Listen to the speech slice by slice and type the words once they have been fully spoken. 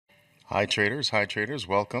Hi traders,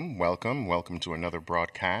 welcome to another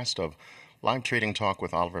broadcast of Live Trading Talk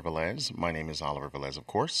with Oliver Velez. My name is Oliver Velez, of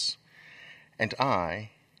course, and I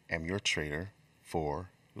am your trader for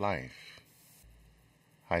life.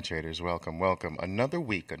 Hi traders, welcome. Another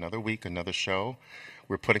week, another show.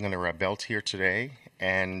 We're putting under our belt here today,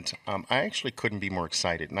 and I actually couldn't be more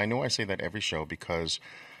excited. And I know I say that every show because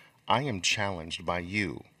I am challenged by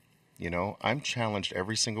you. I'm challenged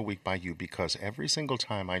every single week by you because every single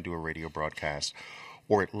time I do a radio broadcast,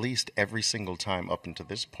 or at least every single time up until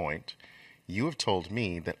this point, you have told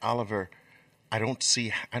me that, Oliver, I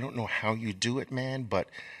don't know how you do it, man, but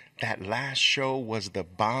that last show was the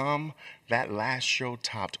bomb. That last show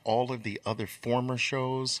topped all of the other former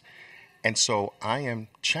shows. And so I am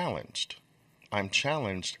challenged. I'm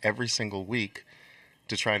challenged every single week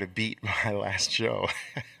to try to beat my last show.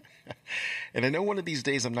 And I know one of these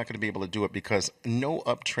days I'm not going to be able to do it because no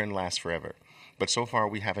uptrend lasts forever. But so far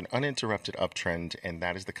we have an uninterrupted uptrend, and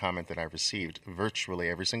that is the comment that I received virtually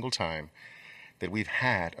every single time that we've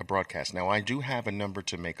had a broadcast. Now, I do have a number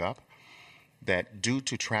to make up that due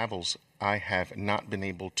to travels, I have not been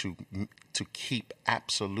able to keep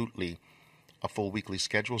absolutely a full weekly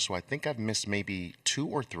schedule. So I think I've missed maybe 2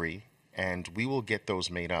 or 3, and we will get those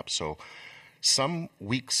made up. So some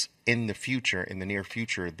weeks in the near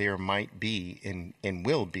future, there might be and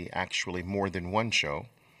will be actually more than one show.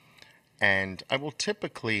 And I will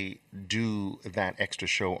typically do that extra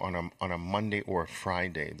show on a Monday or a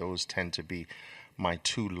Friday. Those tend to be my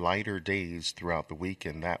 2 lighter days throughout the week,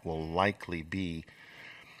 and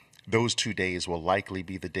those 2 days will likely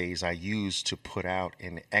be the days I use to put out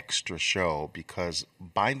an extra show, because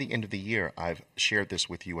by the end of the year, I've shared this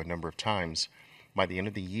with you a number of times, by the end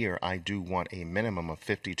of the year, I do want a minimum of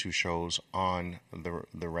 52 shows on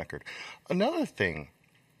the record. Another thing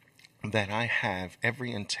that I have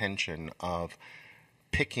every intention of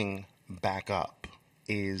picking back up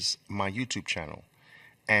is my YouTube channel.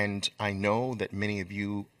 And I know that many of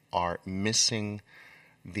you are missing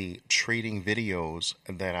the trading videos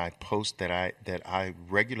that I post, that I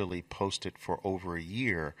regularly posted for over a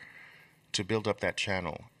year to build up that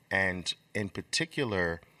channel. And in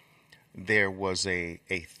particular, there was a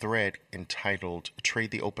thread entitled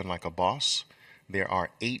Trade the Open Like a Boss. There are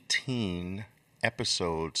 18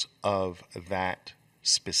 episodes of that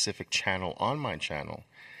specific channel on my channel,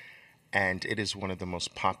 and it is one of the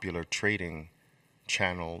most popular trading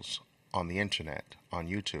channels on the internet, on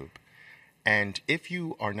YouTube. And if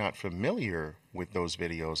you are not familiar with those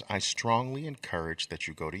videos, I strongly encourage that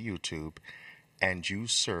you go to YouTube and you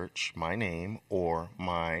search my name or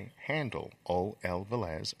my handle,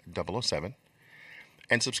 OLVelez007,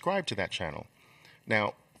 and subscribe to that channel.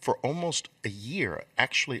 Now, for almost a year,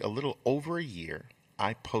 actually a little over a year,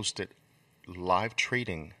 I posted live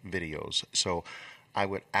trading videos. So I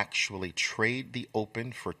would actually trade the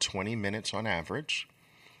open for 20 minutes on average,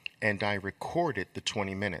 and I recorded the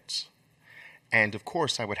 20 minutes. And of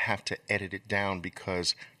course, I would have to edit it down,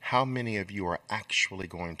 because how many of you are actually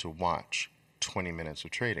going to watch 20 minutes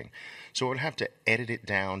of trading? So I would have to edit it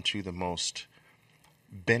down to the most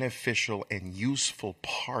beneficial and useful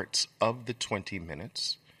parts of the 20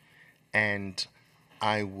 minutes. And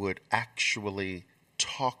I would actually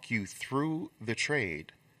talk you through the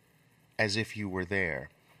trade as if you were there.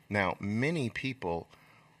 Now, many people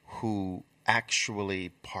who actually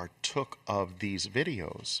partook of these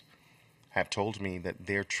videos have told me that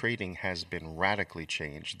their trading has been radically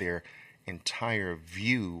changed. Their entire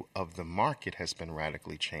view of the market has been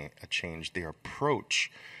radically changed. Their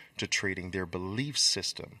approach to trading, their belief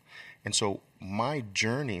system. And so my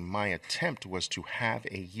attempt was to have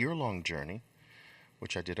a year-long journey,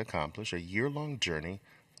 which I did accomplish, a year-long journey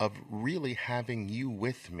of really having you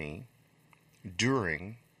with me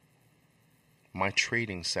during my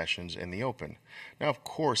trading sessions in the open. Now, of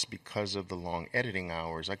course, because of the long editing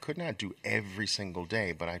hours, I could not do every single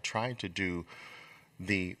day, but I tried to do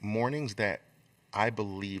the mornings that I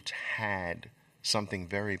believed had something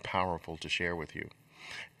very powerful to share with you.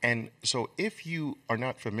 And so if you are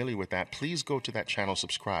not familiar with that, please go to that channel,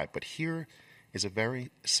 subscribe. But here is a very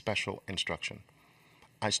special instruction.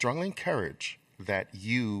 I strongly encourage that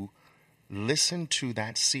you listen to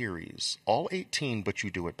that series, all 18, but you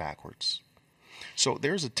do it backwards. So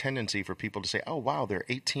there's a tendency for people to say, oh, wow, there are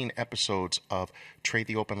 18 episodes of Trade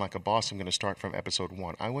the Open Like a Boss. I'm going to start from episode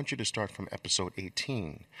 1. I want you to start from episode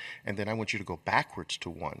 18, and then I want you to go backwards to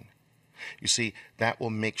 1. You see, that will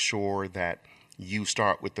make sure that you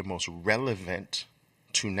start with the most relevant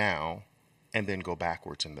to now and then go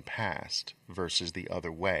backwards in the past versus the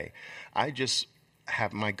other way. I just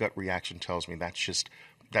have, my gut reaction tells me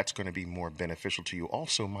that's going to be more beneficial to you.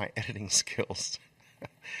 Also, my editing skills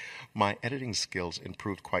my editing skills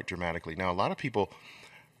improved quite dramatically. Now, a lot of people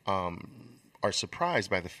are surprised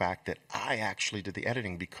by the fact that I actually did the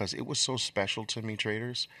editing because it was so special to me,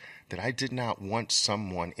 traders, that I did not want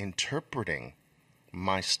someone interpreting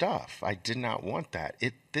my stuff. I did not want that.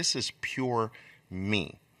 This is pure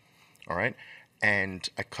me. All right. And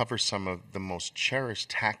I cover some of the most cherished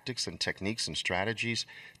tactics and techniques and strategies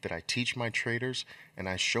that I teach my traders, and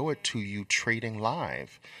I show it to you trading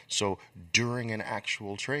live. So during an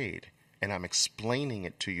actual trade, and I'm explaining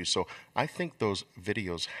it to you. So I think those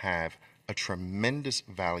videos have a tremendous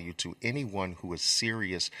value to anyone who is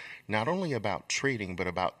serious, not only about trading, but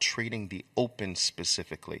about trading the open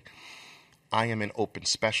specifically. I am an open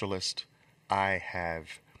specialist. I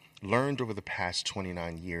have learned over the past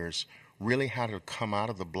 29 years really how to come out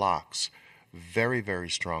of the blocks very, very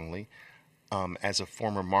strongly. As a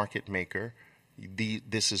former market maker,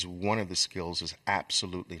 this is one of the skills is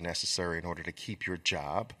absolutely necessary in order to keep your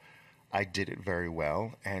job. I did it very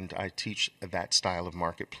well, and I teach that style of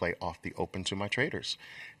market play off the open to my traders.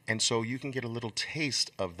 And so you can get a little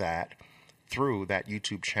taste of that through that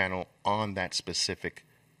YouTube channel on that specific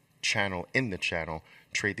channel in the channel,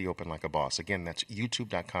 Trade the Open Like a Boss. Again, that's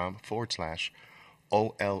youtube.com/OL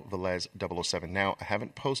Velez 007. Now, I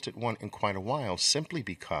haven't posted one in quite a while simply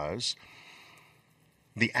because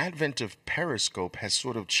the advent of Periscope has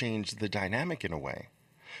sort of changed the dynamic in a way.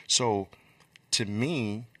 So, to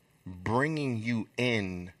me, bringing you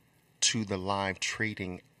in to the live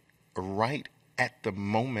trading right at the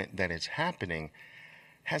moment that it's happening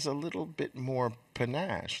has a little bit more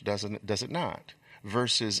panache, does it not?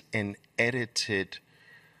 Versus an edited,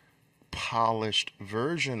 polished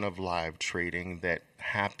version of live trading that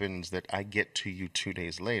happens that I get to you 2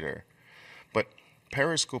 days later. But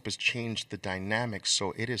Periscope has changed the dynamic,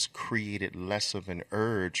 so it has created less of an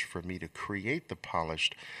urge for me to create the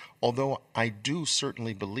polished, although I do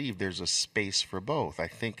certainly believe there's a space for both. I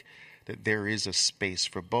think that there is a space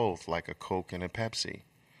for both, like a Coke and a Pepsi.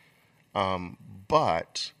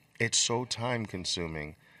 But it's so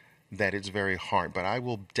time-consuming that it's very hard. But I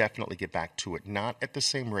will definitely get back to it, not at the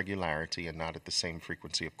same regularity and not at the same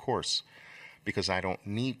frequency, of course, because I don't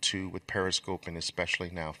need to with Periscope and especially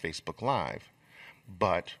now Facebook Live.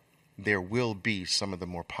 But there will be some of the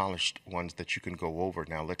more polished ones that you can go over.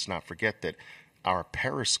 Now, let's not forget that our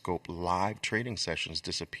Periscope live trading sessions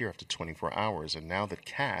disappear after 24 hours. And now that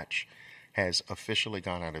Catch has officially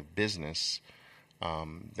gone out of business,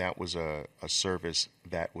 that was a service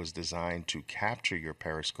that was designed to capture your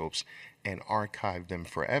Periscopes and archive them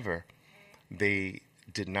forever. They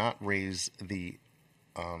did not raise the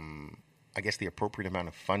appropriate amount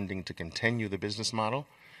of funding to continue the business model,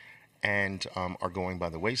 and are going by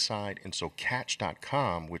the wayside. And so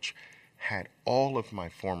Catch.com, which had all of my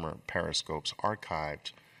former Periscopes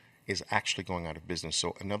archived, is actually going out of business.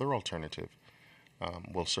 So another alternative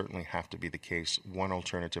will certainly have to be the case. One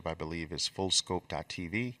alternative, I believe, is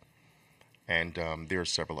fullscope.tv, and there are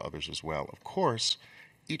several others as well. Of course,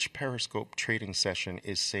 each Periscope trading session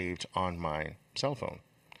is saved on my cell phone.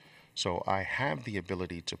 So I have the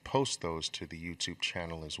ability to post those to the YouTube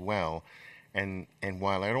channel as well. And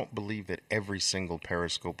while I don't believe that every single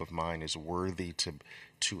Periscope of mine is worthy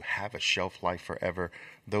to have a shelf life forever,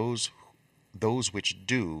 those which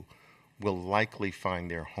do will likely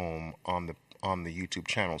find their home on the YouTube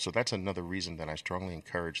channel. So that's another reason that I strongly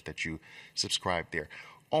encourage that you subscribe there.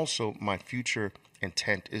 Also, my future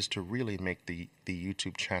intent is to really make the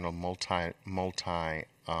YouTube channel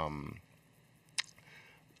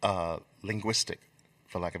linguistic,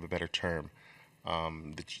 for lack of a better term.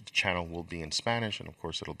 The channel will be in Spanish, and of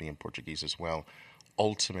course it'll be in Portuguese as well,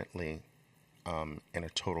 ultimately in a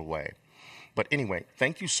total way. But anyway,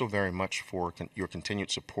 thank you so very much for your continued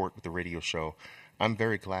support with the radio show. I'm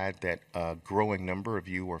very glad that a growing number of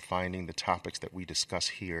you are finding the topics that we discuss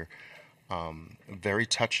here very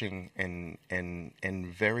touching and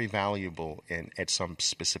very valuable at some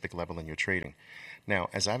specific level in your trading. Now,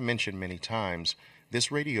 as I've mentioned many times,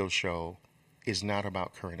 this radio show is not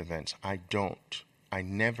about current events. I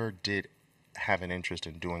never did have an interest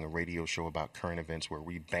in doing a radio show about current events where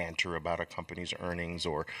we banter about a company's earnings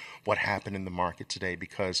or what happened in the market today,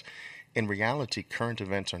 because in reality, current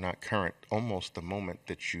events are not current almost the moment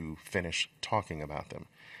that you finish talking about them.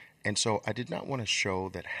 And so I did not want a show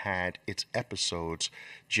that had its episodes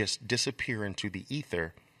just disappear into the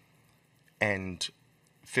ether and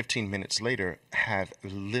 15 minutes later have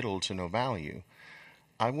little to no value.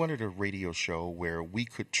 I wanted a radio show where we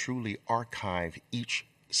could truly archive each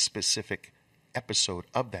specific episode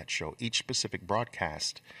of that show, each specific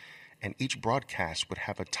broadcast, and each broadcast would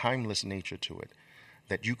have a timeless nature to it,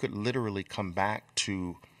 that you could literally come back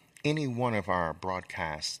to any one of our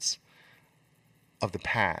broadcasts of the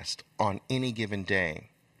past on any given day,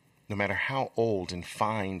 no matter how old, and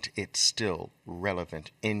find it still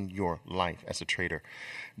relevant in your life as a trader,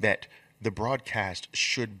 that the broadcast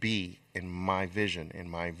should be, in my vision, in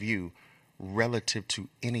my view, relative to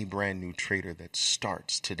any brand new trader that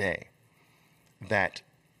starts today. That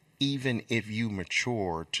even if you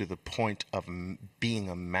mature to the point of being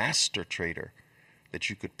a master trader, that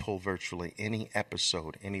you could pull virtually any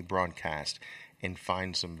episode, any broadcast, and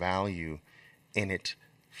find some value in it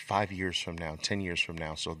 5 years from now, 10 years from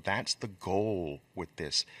now. So that's the goal with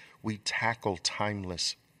this. We tackle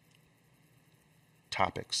timeless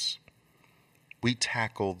topics. We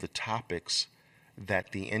tackle the topics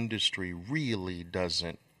that the industry really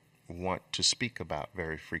doesn't want to speak about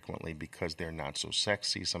very frequently because they're not so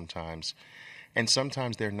sexy sometimes, and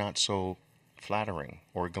sometimes they're not so flattering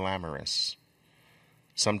or glamorous.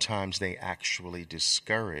 Sometimes they actually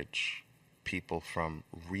discourage people from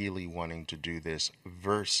really wanting to do this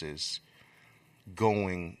versus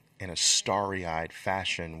going in a starry-eyed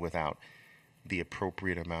fashion without the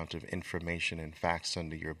appropriate amount of information and facts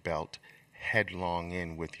under your belt, headlong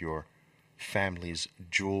in with your family's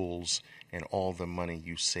jewels and all the money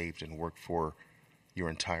you saved and worked for your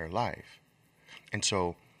entire life. And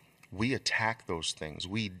so we attack those things.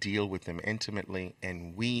 We deal with them intimately,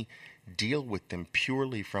 and we deal with them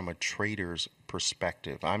purely from a trader's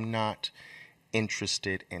perspective. I'm not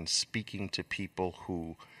interested in speaking to people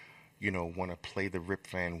who, want to play the Rip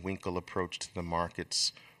Van Winkle approach to the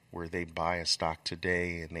markets, where they buy a stock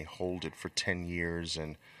today and they hold it for 10 years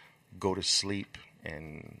and go to sleep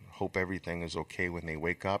and hope everything is okay when they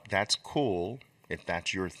wake up. That's cool if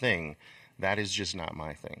that's your thing. That is just not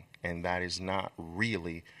my thing. And that is not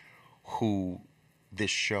really who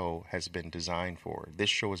this show has been designed for. This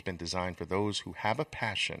show has been designed for those who have a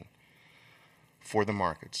passion for the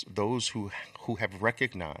markets, those who have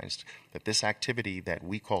recognized that this activity that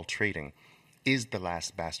we call trading is the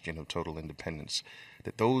last bastion of total independence,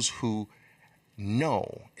 that those who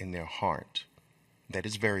know in their heart that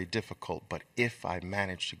is very difficult, but if I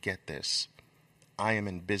manage to get this, I am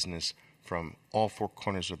in business from all four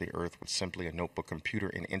corners of the earth with simply a notebook, computer,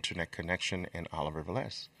 and internet connection, and Oliver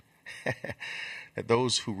Velez. That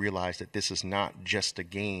those who realize that this is not just a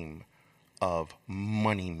game of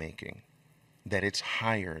money making, that it's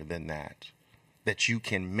higher than that, that you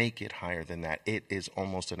can make it higher than that. It is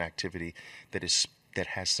almost an activity that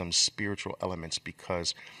has some spiritual elements,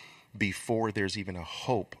 because before there's even a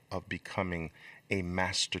hope of becoming a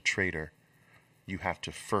master trader, you have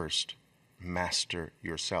to first master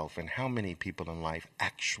yourself. And how many people in life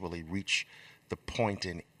actually reach the point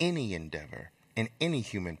in any endeavor, in any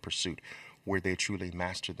human pursuit, where they truly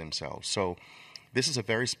master themselves? So this is a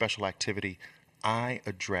very special activity. I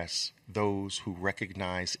address those who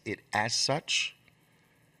recognize it as such,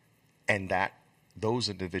 and that those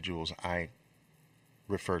individuals I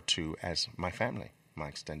refer to as my family, my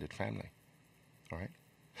extended family. All right?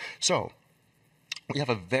 So we have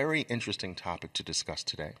a very interesting topic to discuss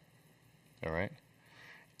today. All right?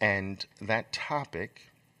 And that topic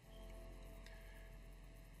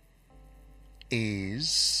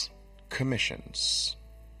is commissions.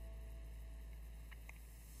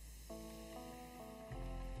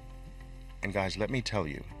 And guys, let me tell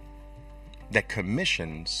you that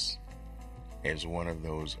commissions is one of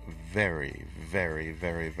those very, very,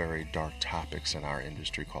 very, very dark topics in our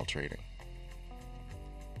industry called trading.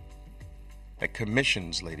 That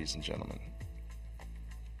commissions, ladies and gentlemen,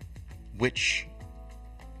 which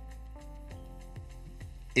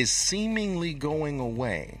is seemingly going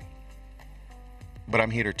away, but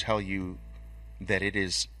I'm here to tell you that it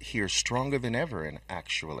is here stronger than ever, and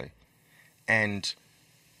actually, and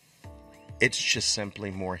it's just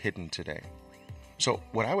simply more hidden today. So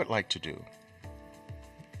what I would like to do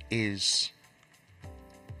is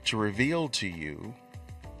to reveal to you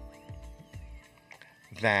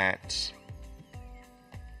that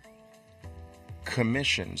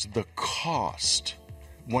commissions, the cost,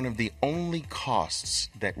 one of the only costs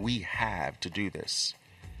that we have to do this,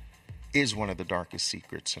 is one of the darkest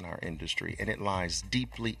secrets in our industry, and it lies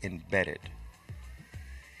deeply embedded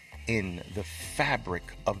in the fabric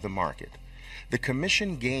of the market. The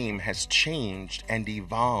commission game has changed and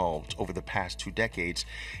evolved over the past 2 decades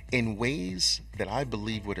in ways that I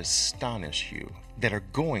believe would astonish you, that are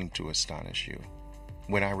going to astonish you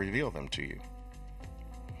when I reveal them to you.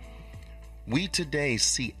 We today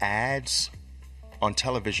see ads on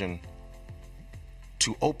television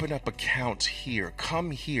to open up accounts here.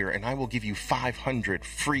 Come here and I will give you 500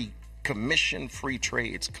 free commission-free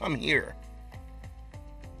trades. Come here.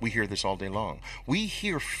 We hear this all day long. We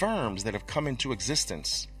hear firms that have come into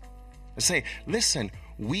existence Say, listen,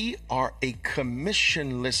 we are a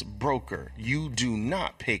commissionless broker. You do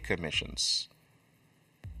not pay commissions.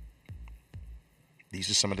 These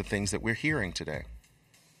are some of the things that we're hearing today.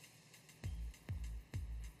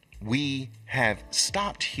 We have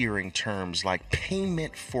stopped hearing terms like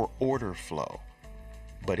payment for order flow,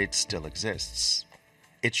 but it still exists.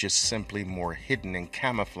 It's just simply more hidden and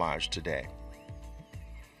camouflaged today.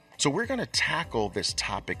 So we're going to tackle this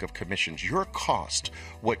topic of commissions, your cost,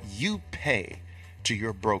 what you pay to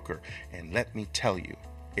your broker. And let me tell you,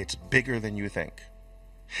 it's bigger than you think.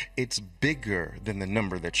 It's bigger than the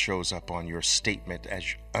number that shows up on your statement as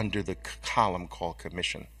under the column called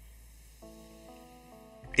commission.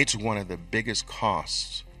 It's one of the biggest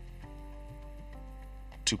costs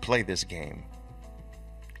to play this game.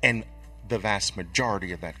 And the vast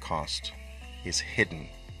majority of that cost is hidden.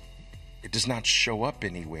 It does not show up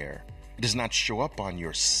anywhere. It does not show up on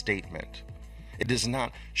your statement. It does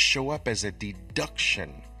not show up as a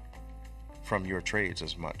deduction from your trades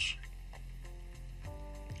as much.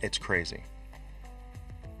 It's crazy.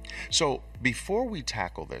 So before we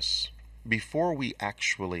tackle this, before we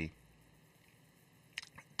actually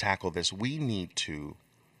tackle this, we need to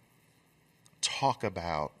talk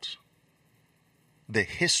about the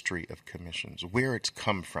history of commissions, where it's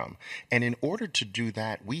come from. And in order to do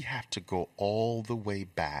that, we have to go all the way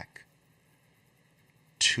back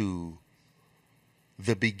to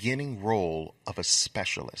the beginning role of a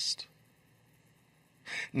specialist.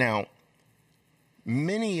 Now,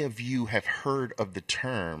 many of you have heard of the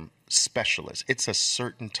term specialist. It's a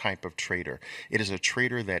certain type of trader. It is a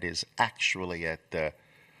trader that is actually at the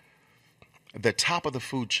top of the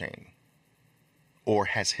food chain, or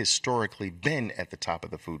has historically been at the top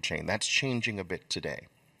of the food chain. That's changing a bit today.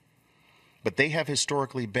 But they have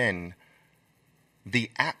historically been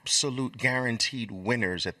the absolute guaranteed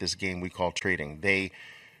winners at this game we call trading.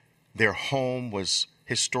 Their home was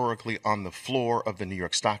historically on the floor of the New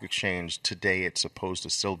York Stock Exchange. Today, it's supposed to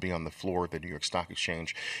still be on the floor of the New York Stock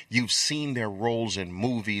Exchange. You've seen their roles in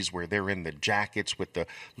movies where they're in the jackets with the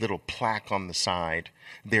little plaque on the side.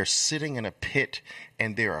 They're sitting in a pit,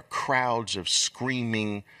 and there are crowds of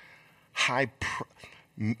screaming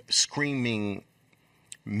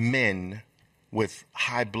men with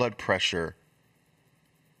high blood pressure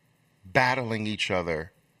battling each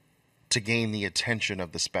other to gain the attention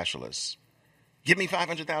of the specialists. Give me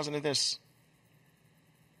 500,000 of this.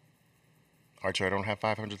 Archer, I don't have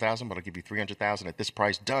 500,000, but I'll give you 300,000 at this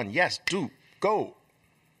price. Done. Yes, do. Go.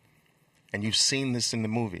 And you've seen this in the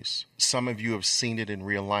movies. Some of you have seen it in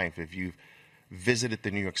real life if you've visited the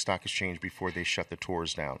New York Stock Exchange before they shut the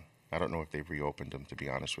tours down. I don't know if they've reopened them, to be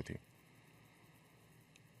honest with you.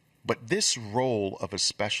 But this role of a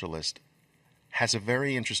specialist has a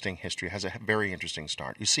very interesting history, has a very interesting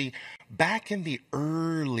start. You see, back in the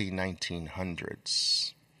early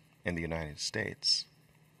 1900s in the United States,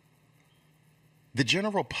 the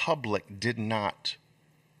general public did not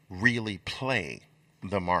really play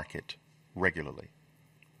the market regularly.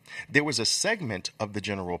 There was a segment of the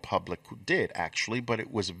general public who did, actually, but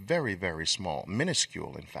it was very, very small,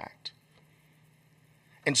 minuscule, in fact.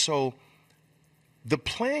 And so the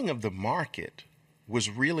playing of the market was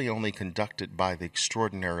really only conducted by the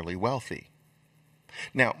extraordinarily wealthy.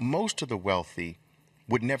 Now, most of the wealthy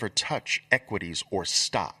would never touch equities or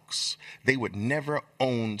stocks. They would never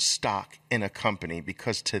own stock in a company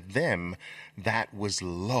because to them, that was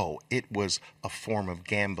low. It was a form of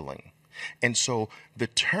gambling. And so the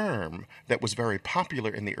term that was very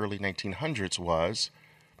popular in the early 1900s was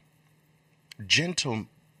gentlemen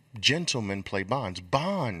play bonds.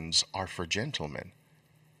 Bonds are for gentlemen.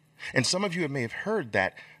 And some of you may have heard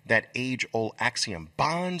that age-old axiom,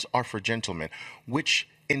 bonds are for gentlemen, which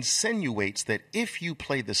insinuates that if you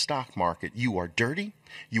play the stock market, you are dirty,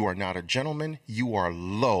 you are not a gentleman, you are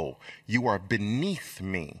low, you are beneath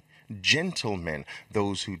me. Gentlemen,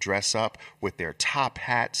 those who dress up with their top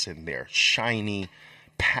hats and their shiny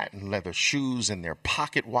patent leather shoes and their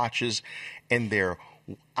pocket watches and their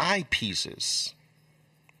eyepieces.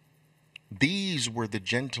 These were the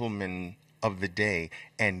gentlemen of the day,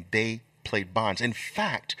 and they played bonds. In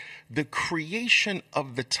fact, the creation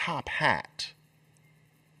of the top hat,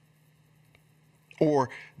 or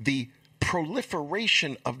the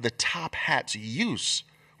proliferation of the top hat's use,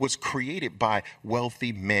 was created by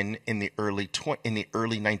wealthy men in the early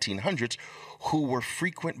 1900s who were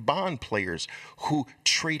frequent bond players, who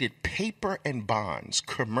traded paper and bonds,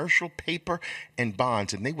 commercial paper and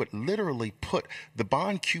bonds, and they would literally put the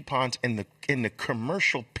bond coupons in the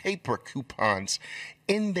commercial paper coupons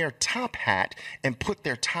in their top hat and put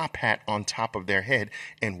their top hat on top of their head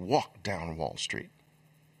and walk down Wall Street.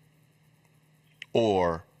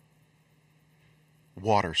 Or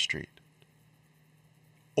Water Street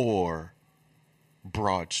or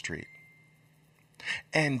Broad Street.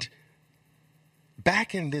 And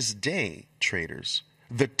back in this day, traders,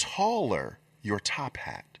 the taller your top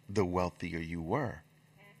hat, the wealthier you were.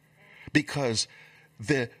 Because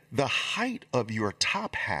the height of your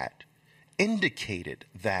top hat indicated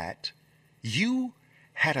that you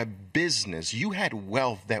had a business, you had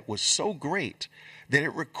wealth that was so great that it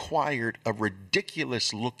required a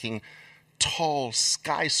ridiculous looking tall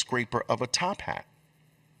skyscraper of a top hat.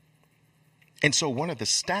 And so one of the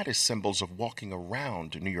status symbols of walking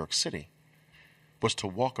around New York City was to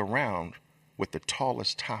walk around with the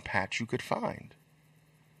tallest top hat you could find.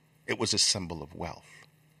 It was a symbol of wealth.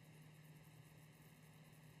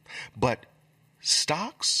 But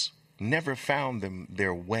stocks never found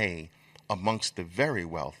their way amongst the very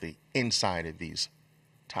wealthy inside of these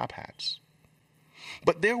top hats.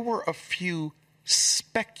 But there were a few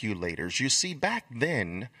speculators. You see, back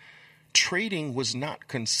then, trading was not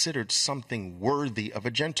considered something worthy of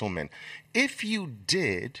a gentleman. If you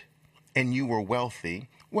did and you were wealthy,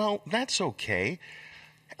 well, that's okay.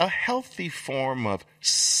 A healthy form of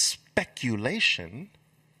speculation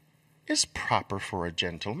is proper for a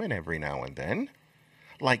gentleman every now and then,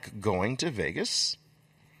 like going to Vegas.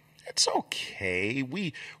 It's okay.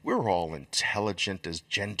 We're all intelligent as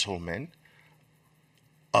gentlemen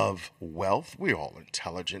of wealth. We're all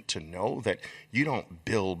intelligent to know that you don't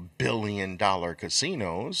build billion-dollar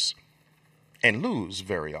casinos and lose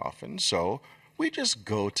very often. So we just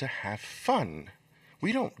go to have fun.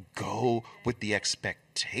 We don't go with the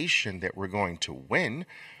expectation that we're going to win.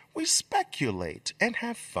 We speculate and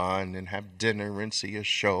have fun and have dinner and see a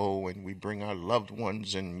show, and we bring our loved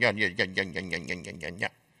ones and yeah.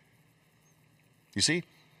 You see?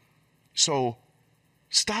 So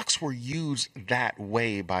stocks were used that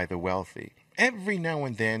way by the wealthy. Every now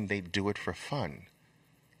and then they do it for fun.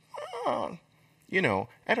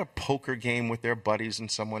 At a poker game with their buddies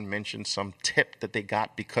and someone mentioned some tip that they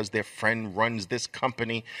got because their friend runs this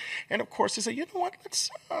company. And of course they say, you know what,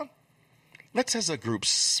 let's as a group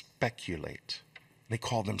speculate. They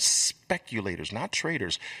call them speculators, not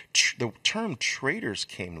traders. The term traders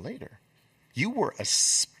came later. You were a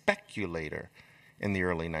speculator in the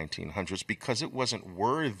early 1900s because it wasn't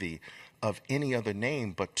worthy of any other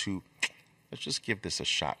name but to, let's just give this a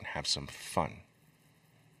shot and have some fun.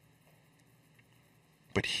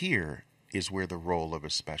 But here is where the role of a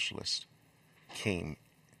specialist came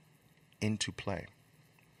into play.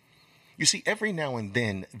 You see, every now and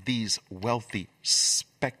then, these wealthy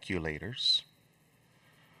speculators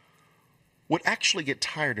would actually get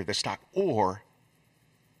tired of the stock or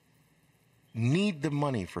need the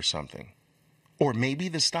money for something. Or maybe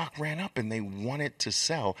the stock ran up and they wanted to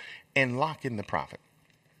sell and lock in the profit.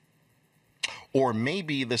 Or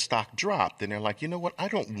maybe the stock dropped and they're like, you know what, I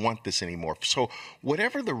don't want this anymore. So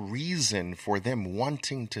whatever the reason for them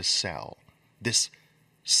wanting to sell, this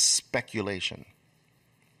speculation,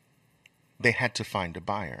 they had to find a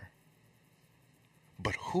buyer.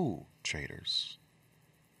 But who, traders?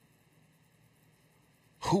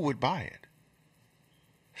 Who would buy it?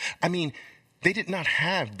 I mean, they did not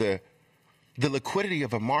have the liquidity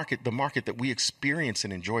of a market, the market that we experience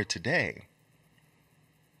and enjoy today.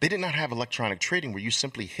 They did not have electronic trading where you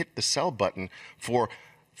simply hit the sell button for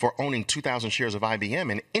owning 2,000 shares of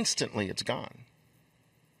IBM and instantly it's gone.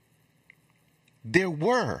 There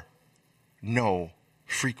were no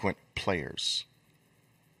frequent players.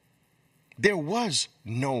 There was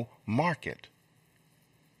no market.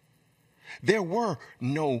 There were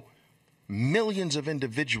no millions of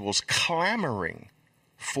individuals clamoring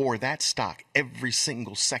for that stock every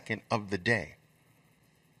single second of the day.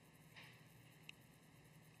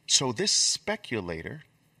 So this speculator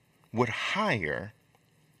would hire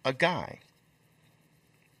a guy.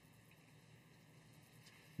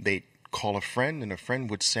 They'd call a friend and a friend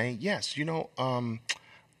would say, yes,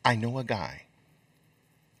 I know a guy.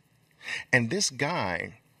 And this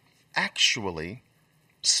guy actually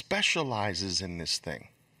specializes in this thing.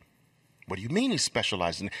 What do you mean he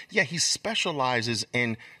specializes in? Yeah, he specializes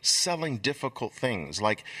in selling difficult things.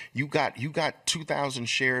 Like you got 2,000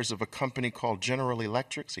 shares of a company called General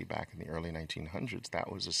Electric. See, back in the early 1900s, that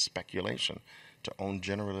was a speculation to own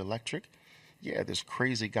General Electric. Yeah, this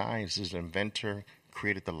crazy guy is an inventor,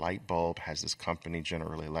 created the light bulb, has this company,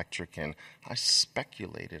 General Electric, and I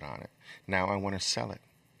speculated on it. Now I want to sell it.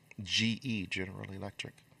 GE, General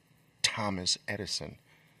Electric. Thomas Edison,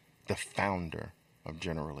 the founder of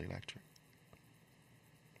General Electric.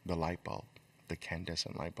 The light bulb, the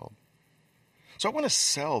incandescent light bulb. So I want to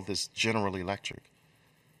sell this General Electric.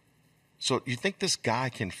 So you think this guy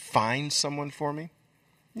can find someone for me?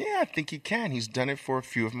 Yeah, I think he can. He's done it for a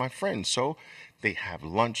few of my friends. So they have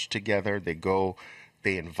lunch together.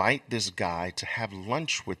 They invite this guy to have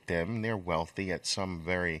lunch with them. They're wealthy at some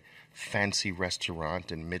very fancy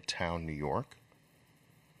restaurant in Midtown New York.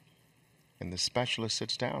 And the specialist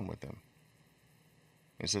sits down with them.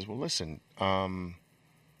 He says, well, listen,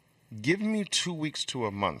 give me 2 weeks to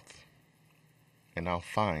a month and I'll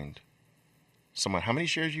find someone. How many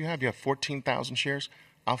shares do you have? You have 14,000 shares?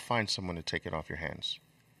 I'll find someone to take it off your hands.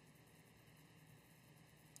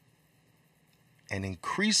 And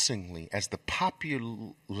increasingly, as the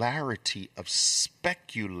popularity of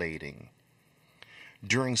speculating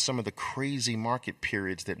during some of the crazy market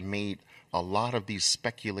periods that made a lot of these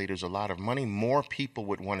speculators a lot of money, more people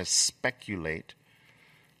would want to speculate,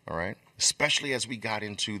 all right? Especially as we got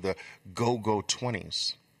into the go-go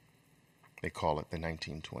 20s. They call it the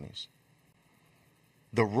 1920s.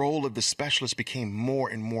 The role of the specialist became more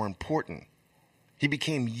and more important. He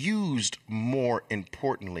became used more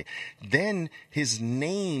importantly. Then his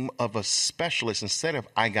name of a specialist, instead of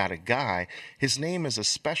I got a guy, his name as a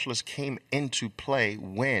specialist came into play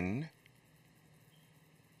when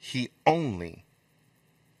he only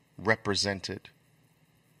represented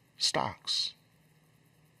stocks.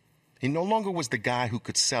 He no longer was the guy who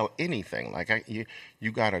could sell anything. Like,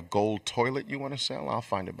 you got a gold toilet you want to sell? I'll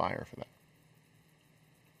find a buyer for that.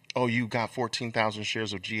 Oh, you got 14,000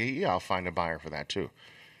 shares of GAE? I'll find a buyer for that too.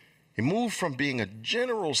 He moved from being a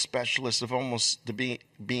general specialist of almost to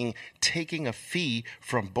being taking a fee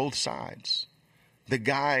from both sides. The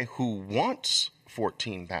guy who wants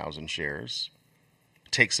 14,000 shares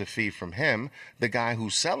takes a fee from him. The guy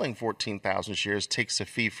who's selling 14,000 shares takes a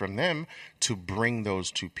fee from them to bring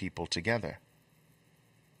those two people together.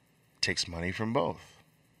 Takes money from both.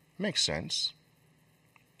 Makes sense.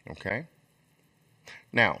 Okay?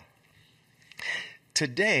 Now,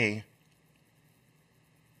 today,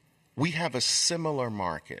 we have a similar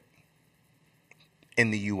market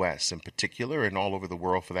in the U.S. in particular, and all over the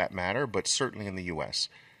world for that matter, but certainly in the U.S.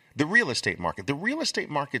 The real estate market. The real estate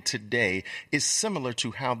market today is similar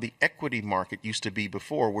to how the equity market used to be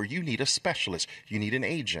before, where you need a specialist, you need an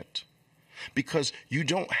agent. Because you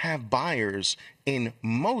don't have buyers in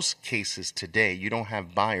most cases today. You don't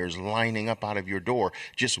have buyers lining up out of your door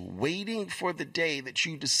just waiting for the day that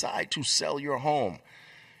you decide to sell your home.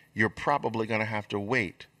 You're probably going to have to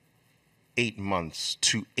wait 8 months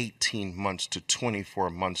to 18 months to 24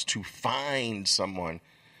 months to find someone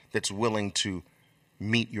that's willing to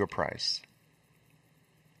meet your price.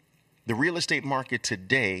 The real estate market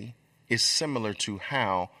today is similar to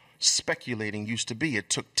how speculating used to be. It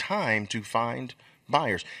took time to find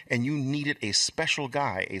buyers, and you needed a special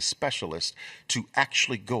guy, a specialist, to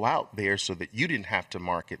actually go out there so that you didn't have to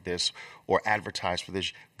market this or advertise for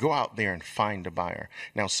this. Go out there and find a buyer.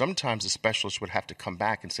 Now, sometimes the specialist would have to come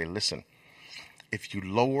back and say, listen, if you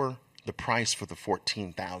lower the price for the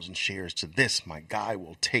 14,000 shares to this, my guy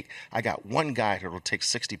will take, I got one guy that will take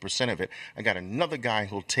 60% of it. I got another guy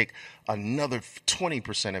who'll take another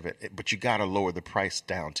 20% of it, but you got to lower the price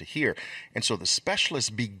down to here. And so the specialists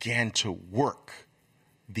began to work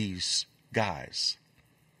these guys.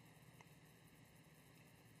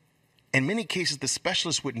 In many cases, the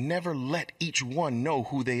specialists would never let each one know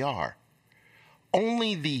who they are.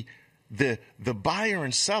 Only the buyer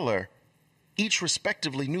and seller each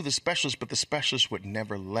respectively knew the specialist, but the specialist would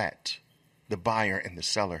never let the buyer and the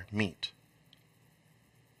seller meet.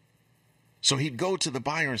 So he'd go to the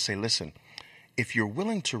buyer and say, listen, if you're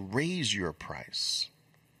willing to raise your price,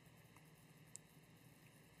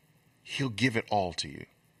 he'll give it all to you.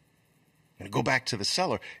 And go back to the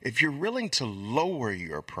seller. If you're willing to lower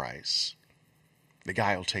your price, the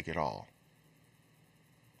guy will take it all.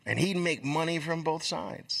 And he'd make money from both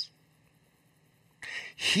sides.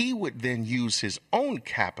 He would then use his own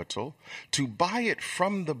capital to buy it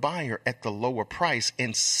from the buyer at the lower price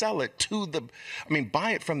and sell it to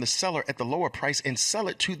buy it from the seller at the lower price and sell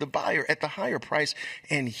it to the buyer at the higher price.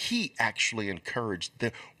 And he actually encouraged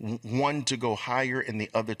the one to go higher and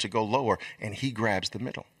the other to go lower, and he grabs the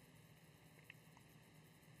middle.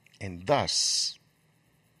 And thus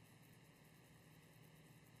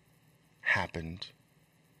happened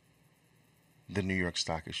the New York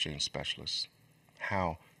Stock Exchange specialists.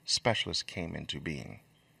 How specialists came into being.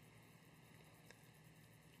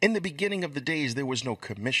 In the beginning of the days, there was no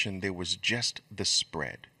commission. There was just the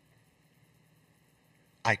spread.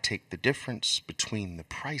 I take the difference between the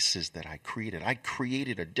prices that I created. I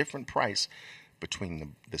created a different price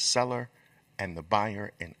between the seller and the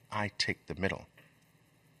buyer, and I take the middle.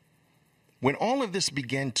 When all of this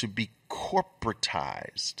began to be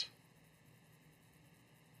corporatized,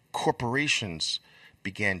 corporations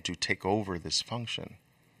began to take over this function.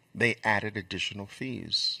 They added additional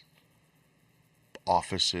fees.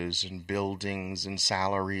 Offices and buildings and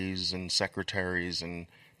salaries and secretaries and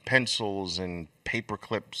pencils and paper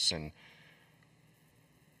clips, and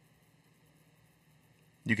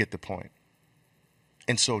you get the point.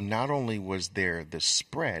 And so not only was there the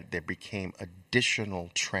spread, there became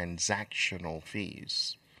additional transactional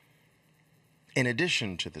fees in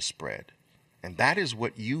addition to the spread. And that is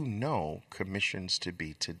what you know commissions to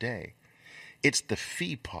be today. It's the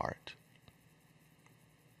fee part.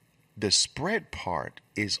 The spread part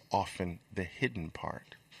is often the hidden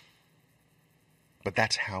part. But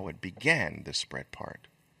that's how it began, the spread part.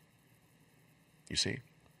 You see?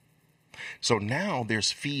 So now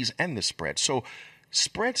there's fees and the spread. So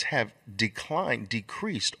spreads have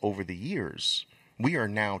decreased over the years. We're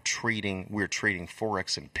trading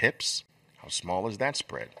Forex and pips. How small is that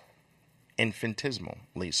spread?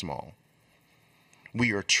 Infinitesimally small.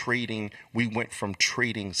 We went from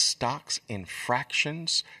trading stocks in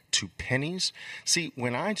fractions to pennies. See,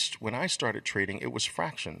 when I started trading, it was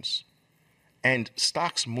fractions. And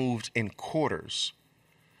stocks moved in quarters.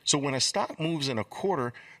 So when a stock moves in a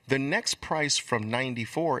quarter, the next price from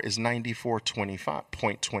 94 is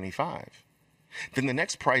 94.25. Then the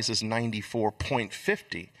next price is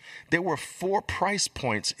 94.50. There were 4 price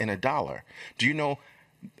points in a dollar. Do you know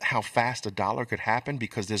how fast a dollar could happen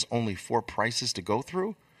because there's only 4 prices to go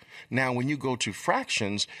through? Now, when you go to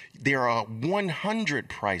fractions, there are 100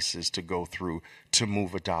 prices to go through to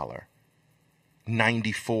move a dollar.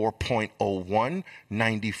 94.01,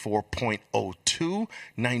 94.02,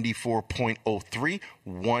 94.03,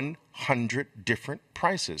 100 different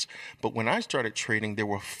prices. But when I started trading, there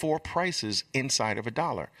were 4 prices inside of a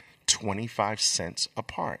dollar, 25 cents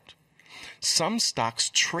apart. Some stocks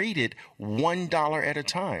traded $1 at a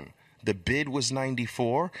time. The bid was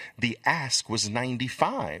 94, the ask was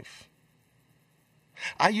 95.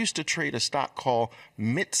 I used to trade a stock called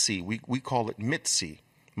Mitzi. We call it Mitzi.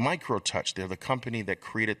 Microtouch. They're the company that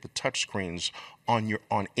created the touch screens on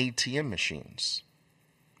ATM machines.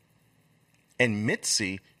 And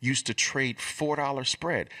Mitzi used to trade $4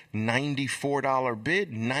 spread, $94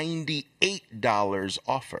 bid, $98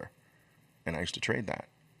 offer. And I used to trade that.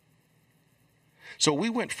 So we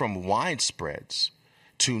went from wide spreads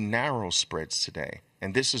to narrow spreads today.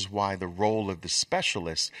 And this is why the role of the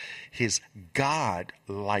specialist, his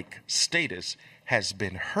God-like status, has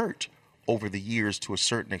been hurt over the years to a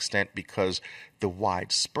certain extent because the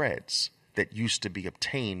wide spreads that used to be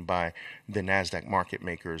obtained by the NASDAQ market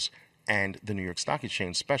makers and the New York Stock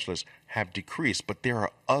Exchange specialists have decreased. But there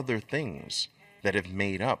are other things that have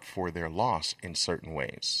made up for their loss in certain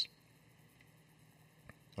ways.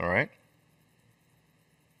 All right?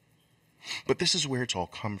 But this is where it's all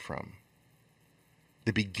come from.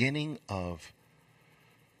 The beginning of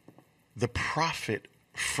the profit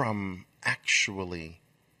from actually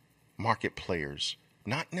market players,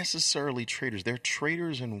 not necessarily traders. They're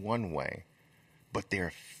traders in one way, but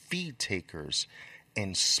they're fee takers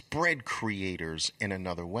and spread creators in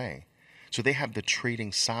another way. So they have the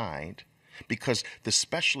trading side because the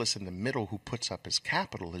specialist in the middle who puts up his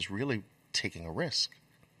capital is really taking a risk.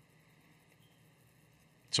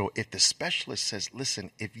 So if the specialist says, listen,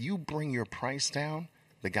 if you bring your price down,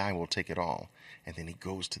 the guy will take it all. And then he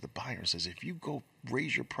goes to the buyer and says, if you go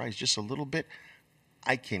raise your price just a little bit,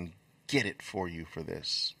 I can get it for you for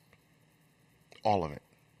this. All of it.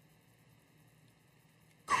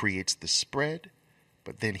 Creates the spread,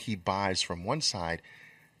 but then he buys from one side.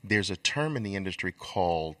 There's a term in the industry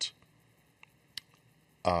called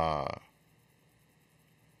a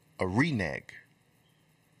renege.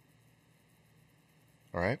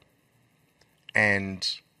 All right? And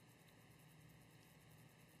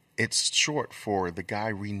it's short for the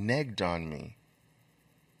guy reneged on me.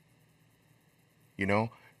 You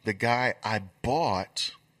know, the guy I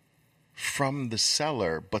bought from the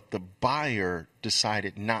seller, but the buyer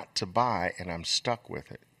decided not to buy and I'm stuck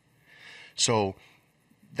with it. So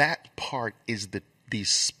that part is the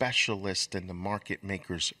specialist and the market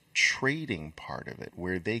makers trading part of it,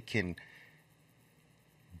 where they can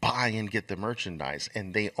buy and get the merchandise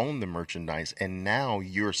and they own the merchandise, and now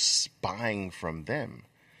you're buying from them.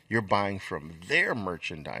 You're buying from their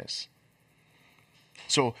merchandise.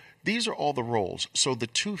 So these are all the roles. So the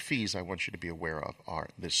 2 fees I want you to be aware of are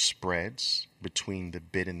the spreads between the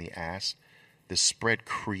bid and the ask, the spread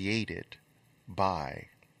created by,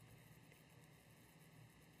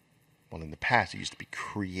 well, in the past it used to be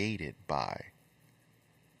created by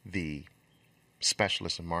the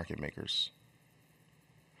specialists and market makers.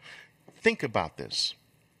 Think about this.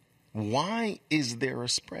 Why is there a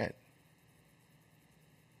spread?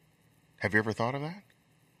 Have you ever thought of that?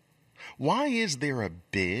 Why is there a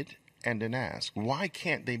bid and an ask? Why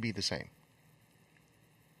can't they be the same?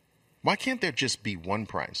 Why can't there just be one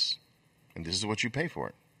price, and this is what you pay for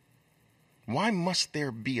it? Why must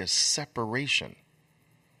there be a separation?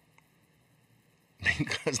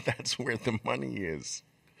 Because that's where the money is.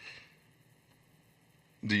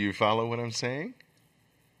 Do you follow what I'm saying?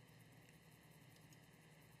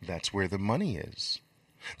 That's where the money is.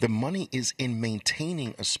 The money is in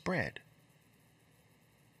maintaining a spread.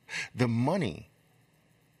 The money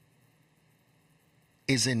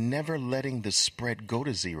is in never letting the spread go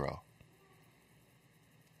to zero.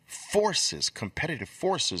 Competitive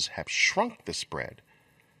forces have shrunk the spread,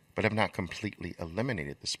 but have not completely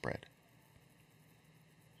eliminated the spread.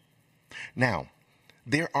 Now,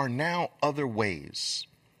 there are now other ways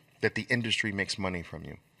that the industry makes money from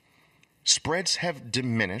you. Spreads have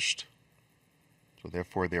diminished, so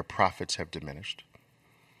therefore their profits have diminished.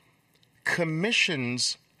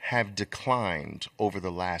 Commissions have declined over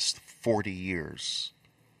the last 40 years.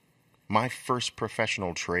 My first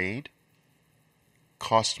professional trade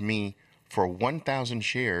cost me for 1,000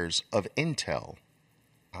 shares of Intel,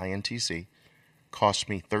 INTC, cost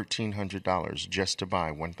me $1,300 just to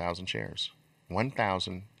buy 1,000 shares.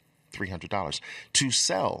 $1,300. To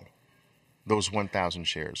sell those 1,000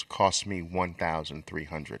 shares cost me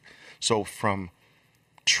 $1,300. So from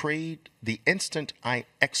trade, the instant I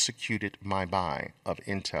executed my buy of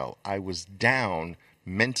Intel, I was down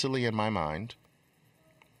mentally in my mind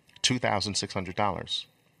 $2,600.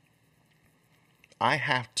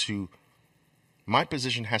 My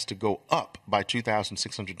position has to go up by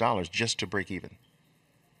 $2,600 just to break even.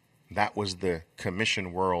 That was the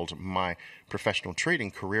commission world my professional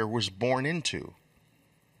trading career was born into.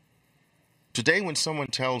 Today, when someone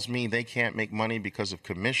tells me they can't make money because of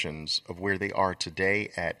commissions of where they are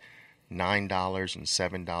today at $9 and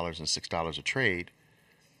 $7 and $6 a trade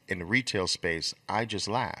in the retail space, I just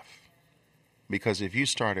laugh. Because if you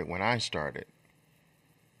started when I started,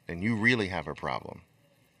 then you really have a problem.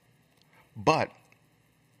 But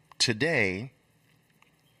today,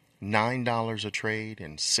 $9 a trade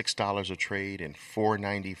and $6 a trade and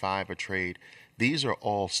 $4.95 a trade, these are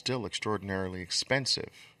all still extraordinarily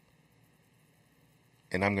expensive.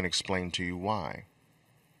 And I'm going to explain to you why.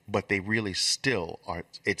 But they really still are,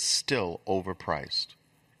 it's still overpriced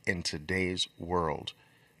in today's world.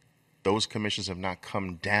 Those commissions have not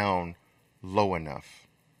come down low enough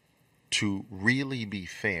to really be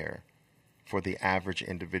fair for the average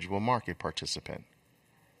individual market participant.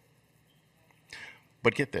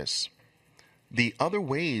 But get this. The other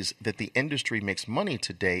ways that the industry makes money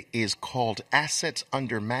today is called assets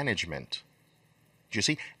under management. Do you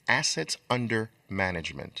see? Assets under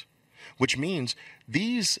management, which means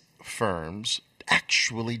these firms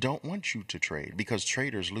actually don't want you to trade because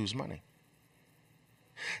traders lose money.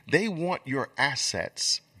 They want your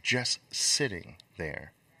assets just sitting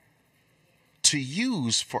there to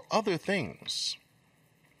use for other things.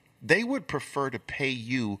 They would prefer to pay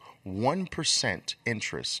you 1%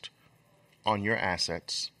 interest on your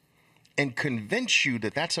assets and convince you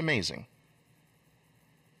that that's amazing,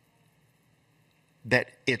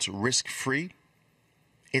 that it's risk-free,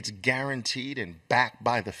 it's guaranteed and backed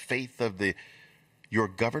by the faith of your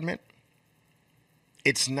government.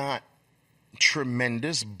 It's not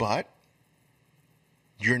tremendous, but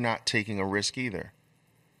you're not taking a risk either.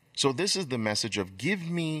 So this is the message of give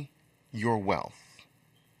me your wealth,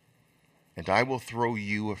 and I will throw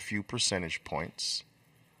you a few percentage points.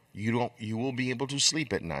 You will be able to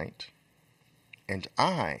sleep at night, and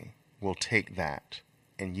I will take that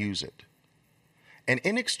and use it. And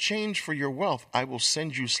in exchange for your wealth, I will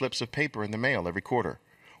send you slips of paper in the mail every quarter.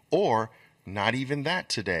 Or, not even that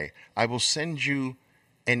today, I will send you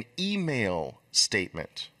an email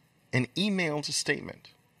statement,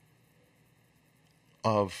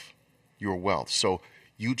 of your wealth. So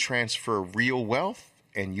you transfer real wealth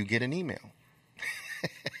and you get an email.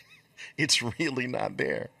 It's really not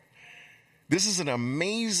there. This is an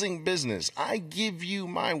amazing business. I give you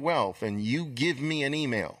my wealth and you give me an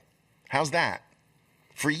email. How's that?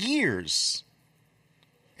 For years.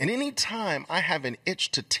 And any time I have an itch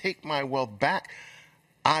to take my wealth back,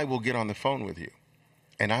 I will get on the phone with you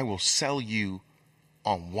and I will sell you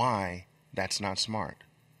on why that's not smart.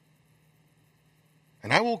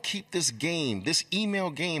 And I will keep this email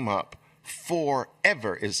game up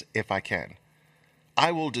forever if I can.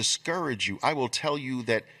 I will discourage you. I will tell you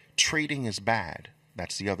that trading is bad.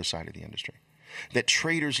 That's the other side of the industry. That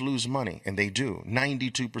traders lose money, and they do.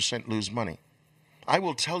 92% lose money. I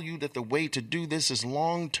will tell you that the way to do this is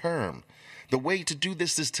long term. The way to do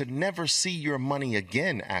this is to never see your money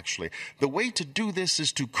again, actually. The way to do this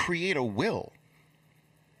is to create a will.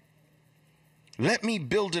 Let me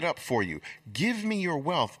build it up for you. Give me your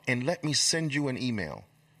wealth and let me send you an email.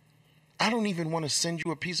 I don't even want to send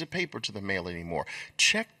you a piece of paper to the mail anymore.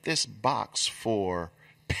 Check this box for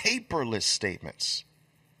paperless statements.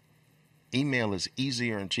 Email is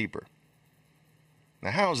easier and cheaper. Now,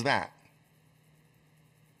 how's that?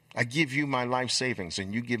 I give you my life savings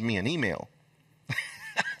and you give me an email.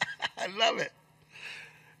 I love it.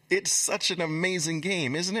 It's such an amazing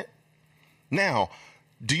game, isn't it? Now,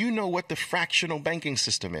 do you know what the fractional banking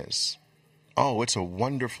system is? Oh, it's a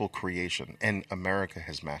wonderful creation, and America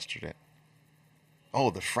has mastered it.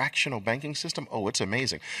 Oh, the fractional banking system? Oh, it's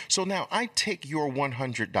amazing. So now I take your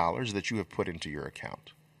 $100 that you have put into your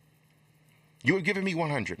account. You have given me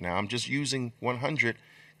 100. Now I'm just using 100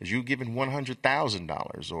 as you've given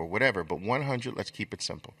 $100,000 or whatever, but 100, let's keep it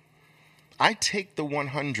simple. I take the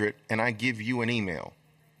 100 and I give you an email.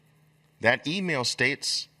 That email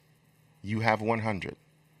states you have 100.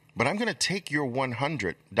 But I'm going to take your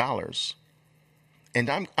 $100 and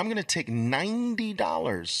I'm going to take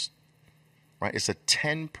 $90, right? It's a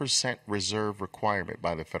 10% reserve requirement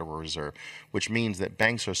by the Federal Reserve, which means that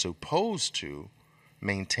banks are supposed to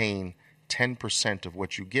maintain 10% of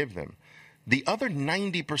what you give them. The other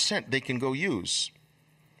 90% they can go use.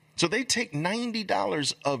 So they take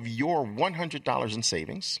 $90 of your $100 in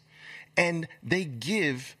savings and they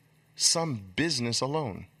give some business a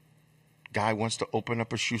loan. Guy wants to open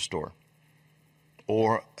up a shoe store,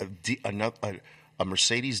 or a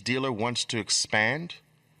Mercedes dealer wants to expand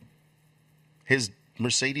his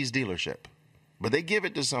Mercedes dealership, but they give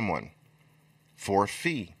it to someone for a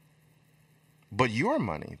fee. But your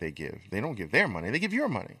money they don't give their money, they give your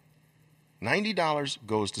money. $90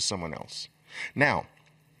 goes to someone else. Now,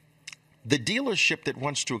 the dealership that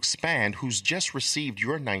wants to expand, who's just received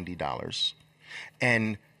your $90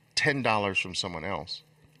 and $10 from someone else,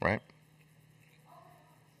 right?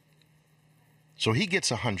 So he gets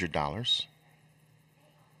 $100,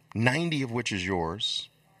 90 of which is yours,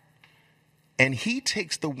 and he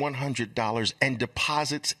takes the $100 and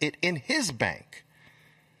deposits it in his bank.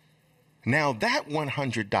 Now that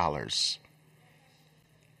 $100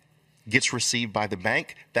 gets received by the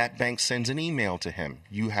bank. That bank sends an email to him.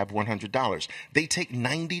 You have $100. They take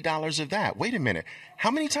 $90 of that. Wait a minute. How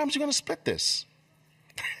many times are you going to split this?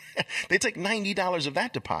 They take $90 of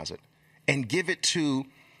that deposit and give it to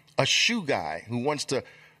a shoe guy who wants to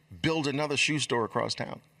build another shoe store across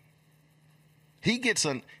town. He gets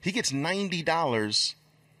 $90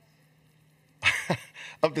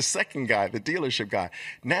 of the second guy, the dealership guy.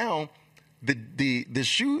 Now, the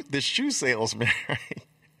shoe salesman, right,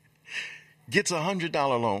 gets a $100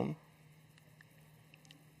 loan,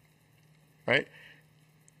 right,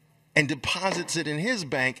 and deposits it in his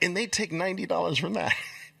bank, and they take $90 from that.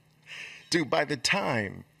 Dude, by the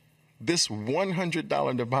time this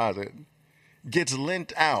 $100 deposit gets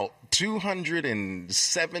lent out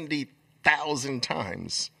 270,000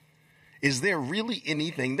 times, is there really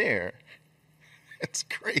anything there? It's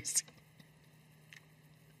crazy.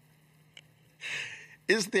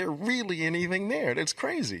 Is there really anything there? That's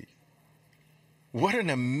crazy. What an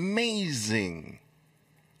amazing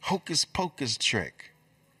hocus pocus trick.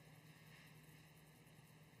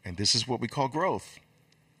 And this is what we call growth.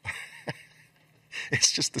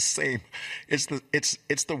 It's just the same. It's the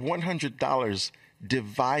 $100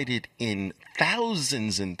 divided in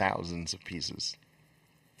thousands and thousands of pieces.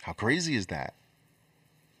 How crazy is that?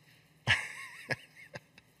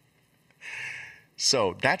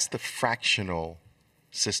 So that's the fractional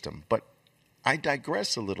system. But I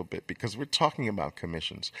digress a little bit because we're talking about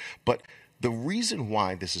commissions. But the reason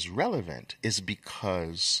why this is relevant is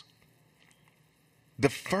because the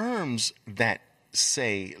firms that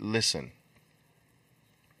say, listen,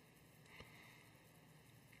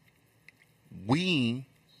 we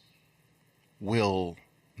will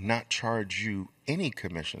not charge you any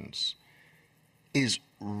commissions, is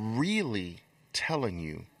really telling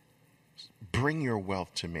you, bring your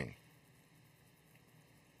wealth to me.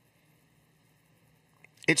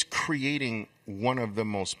 It's creating one of the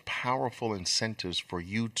most powerful incentives for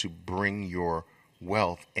you to bring your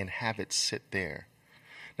wealth and have it sit there.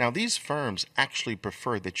 Now, these firms actually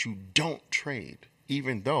prefer that you don't trade,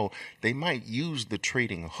 even though they might use the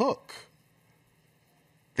trading hook.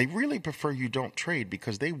 They really prefer you don't trade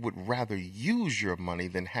because they would rather use your money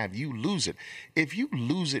than have you lose it. If you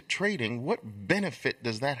lose it trading, what benefit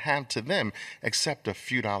does that have to them except a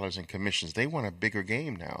few dollars in commissions? They want a bigger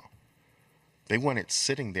game now. They want it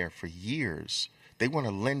sitting there for years. They want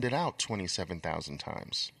to lend it out 27,000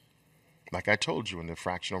 times. Like I told you in the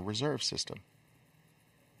fractional reserve system.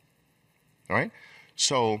 All right?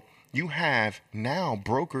 So You have now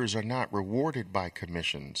brokers are not rewarded by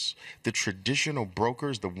commissions. The traditional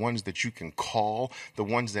brokers, the ones that you can call, the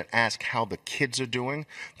ones that ask how the kids are doing,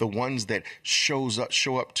 the ones that show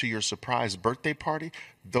up to your surprise birthday party,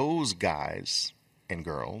 those guys and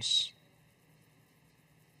girls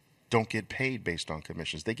don't get paid based on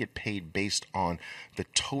commissions. They get paid based on the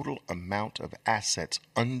total amount of assets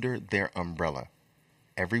under their umbrella.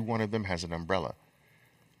 Every one of them has an umbrella.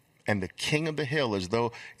 And the king of the hill is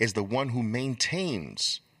the one who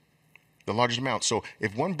maintains the largest amount. So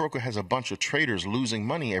if one broker has a bunch of traders losing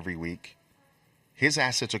money every week, his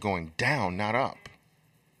assets are going down, not up.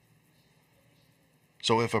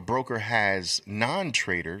 So if a broker has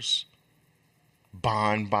non-traders,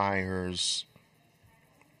 bond buyers,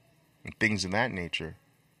 and things of that nature,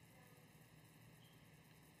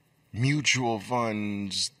 mutual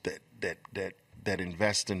funds that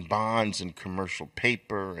invest in bonds and commercial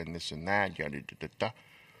paper and this and that, yada, yada, yada.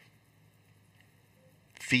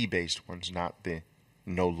 Fee-based ones, not the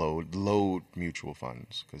load mutual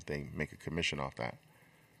funds, because they make a commission off that.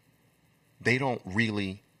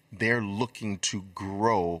 They're looking to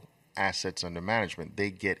grow assets under management. They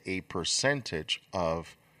get a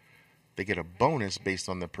bonus based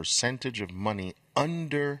on the percentage of money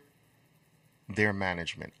under their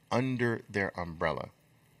management, under their umbrella.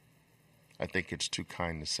 I think it's too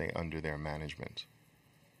kind to say under their management.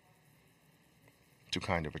 Too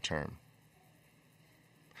kind of a term.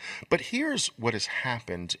 But here's what has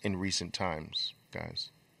happened in recent times, guys.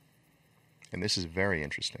 And this is very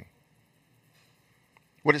interesting.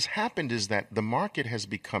 What has happened is that the market has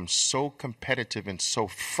become so competitive and so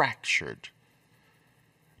fractured.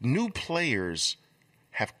 New players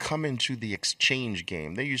have come into the exchange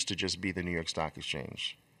game. They used to just be the New York Stock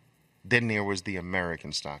Exchange. Then there was the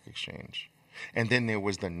American Stock Exchange. And then there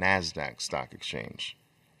was the NASDAQ Stock Exchange.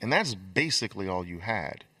 And that's basically all you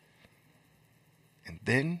had. And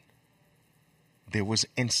then there was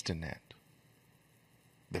Internet.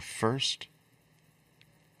 The first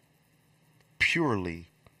purely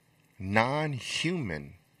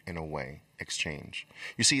non-human, in a way, exchange.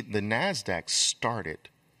 You see, the NASDAQ started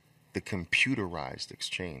the computerized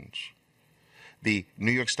exchange. The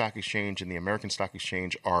New York Stock Exchange and the American Stock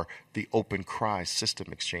Exchange are the open cry system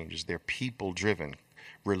exchanges. They're people-driven,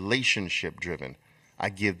 relationship-driven. I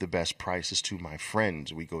give the best prices to my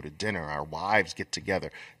friends. We go to dinner. Our wives get together.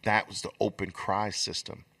 That was the open cry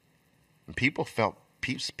system. And people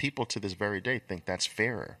to this very day think that's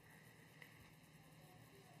fairer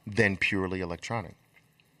than purely electronic.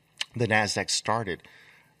 The NASDAQ started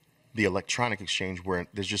the electronic exchange where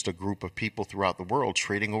there's just a group of people throughout the world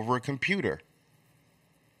trading over a computer.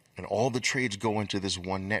 And all the trades go into this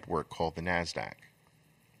one network called the NASDAQ.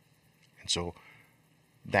 And so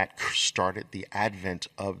that started the advent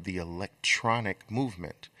of the electronic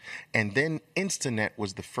movement. And then Internet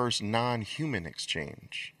was the first non-human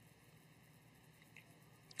exchange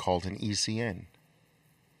called an ECN.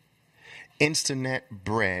 Internet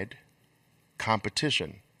bred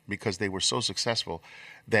competition because they were so successful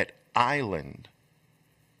that Island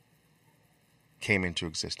came into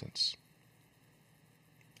existence.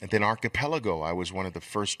 And then Archipelago, I was one of the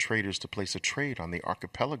first traders to place a trade on the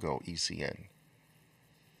Archipelago ECN.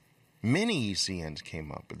 Many ECNs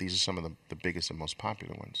came up, but these are some of the biggest and most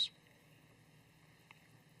popular ones.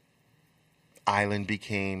 Island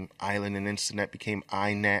and Internet became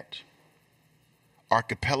iNet.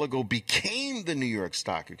 Archipelago became the New York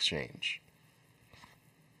Stock Exchange.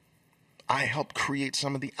 I helped create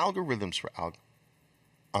some of the algorithms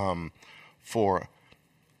for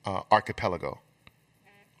Archipelago.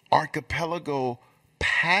 Archipelago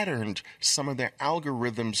patterned some of their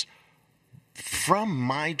algorithms from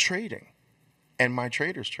my trading and my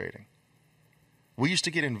traders' trading. We used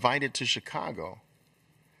to get invited to Chicago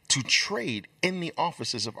to trade in the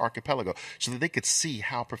offices of Archipelago so that they could see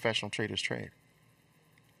how professional traders trade.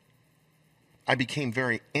 I became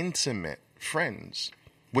very intimate friends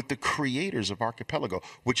with the creators of Archipelago,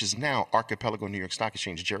 which is now Archipelago New York Stock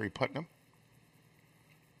Exchange, Jerry Putnam,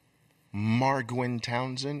 Margwin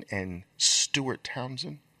Townsend, and Stuart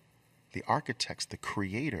Townsend, the architects, the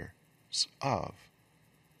creators of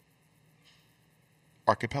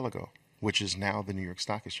Archipelago, which is now the New York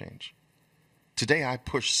Stock Exchange. Today, I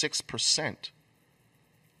push 6%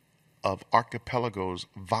 of Archipelago's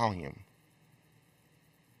volume.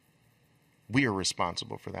 We are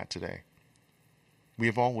responsible for that today. We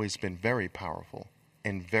have always been very powerful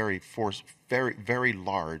and very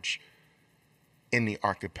large in the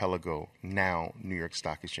Archipelago, now New York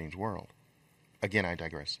Stock Exchange world. Again, I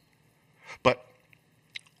digress. But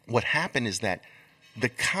what happened is that the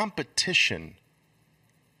competition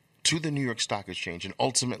to the New York Stock Exchange and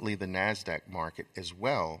ultimately the NASDAQ market as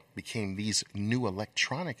well became these new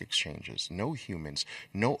electronic exchanges. No humans,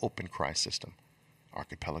 no open cry system.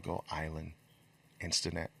 Archipelago, island,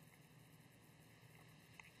 Instanet.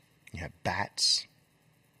 You have bats.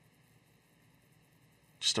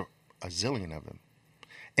 Just a zillion of them.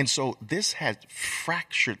 And so this has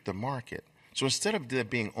fractured the market. So instead of there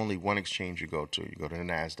being only one exchange you go to the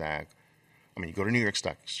NASDAQ, you go to New York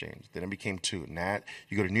Stock Exchange. Then it became two. Now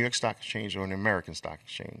you go to New York Stock Exchange or an American Stock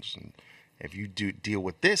Exchange. And if you deal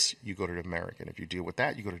with this, you go to the American. If you deal with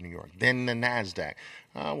that, you go to New York. Then the NASDAQ.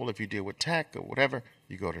 If you deal with tech or whatever,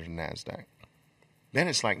 you go to the NASDAQ. Then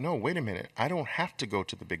it's like, no, wait a minute. I don't have to go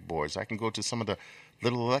to the big boys. I can go to some of the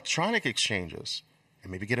little electronic exchanges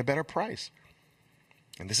and maybe get a better price.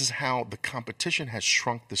 And this is how the competition has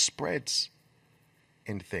shrunk the spreads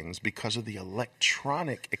in things because of the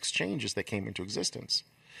electronic exchanges that came into existence.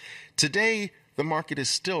 Today, the market is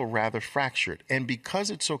still rather fractured. And because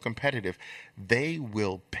it's so competitive, they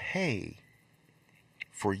will pay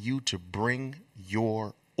for you to bring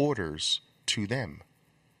your orders to them.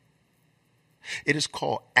 It is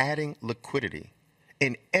called adding liquidity.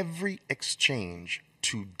 In every exchange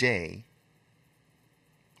today,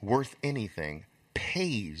 worth anything,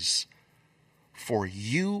 pays for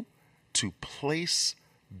you to place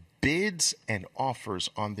bids and offers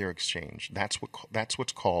on their exchange. That's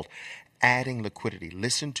what's called adding liquidity.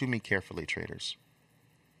 Listen to me carefully, traders.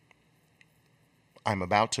 I'm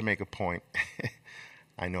about to make a point.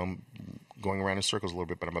 I know I'm going around in circles a little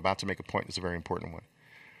bit, but I'm about to make a point. It's a very important one.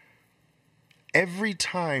 Every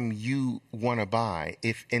time you want to buy,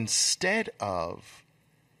 if instead of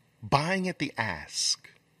buying at the ask,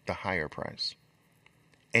 the higher price,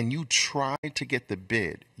 and you try to get the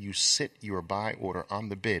bid, you sit your buy order on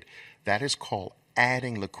the bid, that is called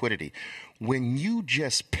adding liquidity. When you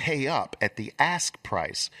just pay up at the ask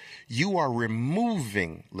price, you are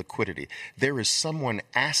removing liquidity. There is someone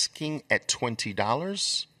asking at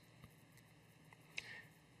 $20.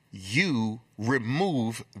 You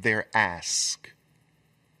remove their ask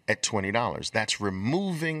at $20. That's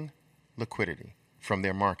removing liquidity from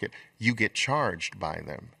their market. You get charged by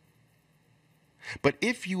them. But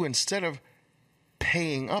if you, instead of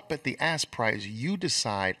paying up at the ask price, you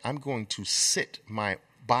decide, I'm going to sit my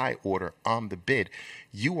buy order on the bid,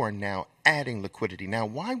 you are now adding liquidity. Now,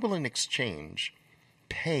 why will an exchange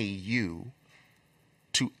pay you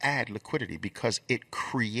to add liquidity? Because it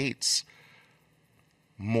creates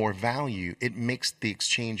more value. It makes the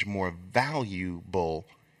exchange more valuable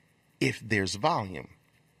if there's volume.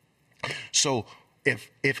 So if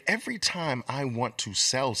every time I want to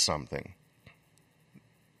sell something,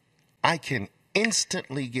 I can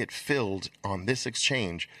instantly get filled on this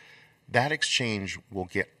exchange, that exchange will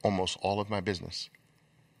get almost all of my business.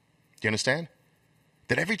 Do you understand?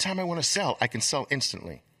 That every time I want to sell, I can sell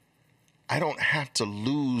instantly. I don't have to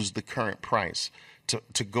lose the current price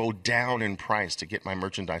to go down in price to get my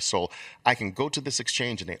merchandise sold. I can go to this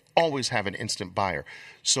exchange and they always have an instant buyer.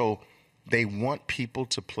 So they want people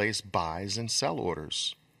to place buys and sell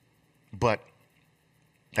orders. But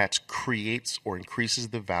that creates or increases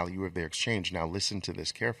the value of their exchange. Now listen to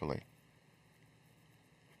this carefully.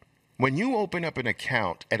 When you open up an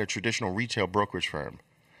account at a traditional retail brokerage firm,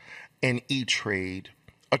 an E-Trade,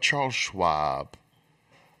 a Charles Schwab,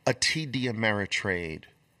 a TD Ameritrade,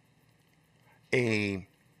 a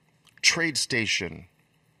TradeStation,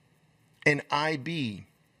 an IB,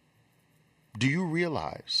 do you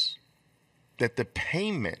realize that the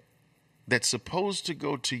payment that's supposed to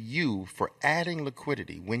go to you for adding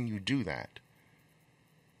liquidity, when you do that,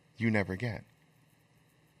 you never get?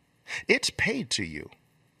 It's paid to you,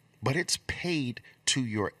 but it's paid to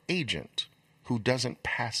your agent who doesn't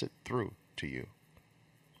pass it through to you.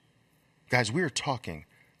 Guys, we're talking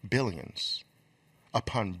billions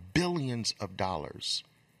upon billions of dollars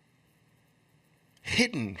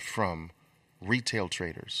hidden from retail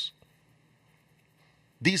traders.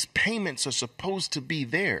 These payments are supposed to be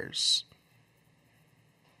theirs.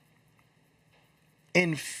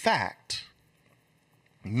 In fact,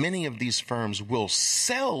 many of these firms will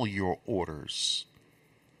sell your orders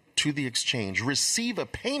to the exchange, receive a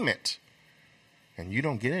payment, and you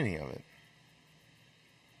don't get any of it.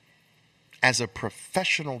 As a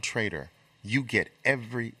professional trader, you get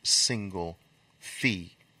every single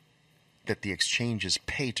fee that the exchanges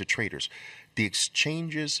pay to traders. The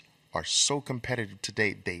exchanges are so competitive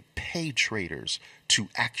today, they pay traders to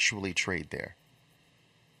actually trade there.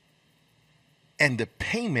 And the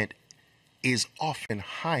payment is often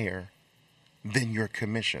higher than your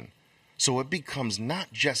commission. So it becomes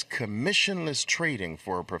not just commissionless trading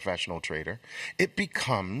for a professional trader, it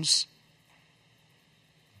becomes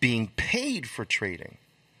being paid for trading.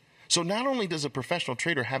 So not only does a professional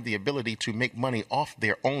trader have the ability to make money off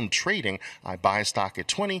their own trading, I buy a stock at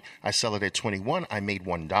 20, I sell it at 21, I made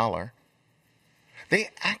 $1. They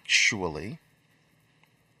actually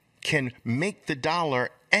can make the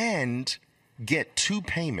dollar and get two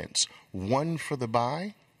payments, one for the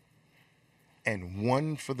buy and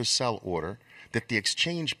one for the sell order that the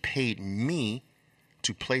exchange paid me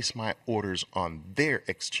to place my orders on their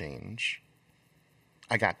exchange.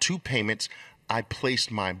 I got two payments. I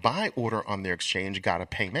placed my buy order on their exchange, got a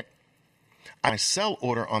payment. I sell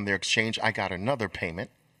order on their exchange, I got another payment.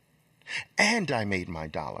 And I made my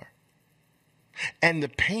dollar. And the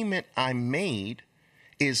payment I made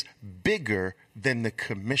is bigger than the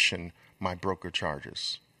commission my broker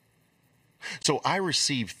charges. So I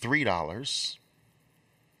received $3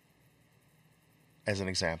 as an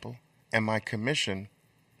example, and my commission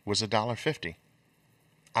was $1.50.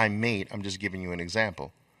 I'm just giving you an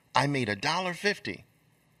example. I made $1.50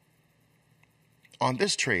 on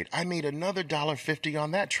this trade. I made another $1.50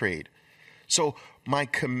 on that trade. So my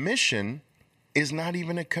commission is not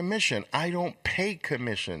even a commission. I don't pay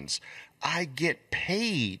commissions. I get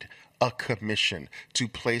paid a commission to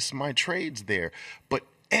place my trades there. But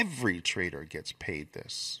every trader gets paid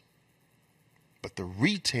this. But the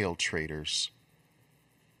retail traders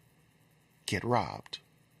get robbed.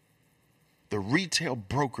 The retail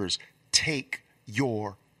brokers take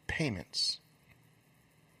your payments.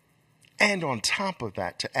 And on top of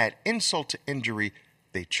that, to add insult to injury,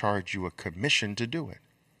 they charge you a commission to do it.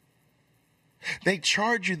 They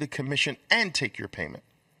charge you the commission and take your payment.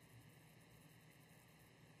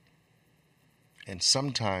 And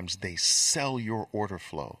sometimes they sell your order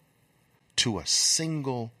flow to a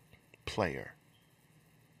single player.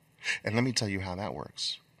 And let me tell you how that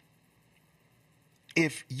works.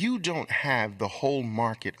 If you don't have the whole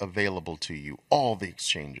market available to you, all the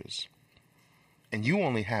exchanges, and you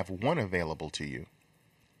only have one available to you,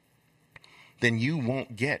 then you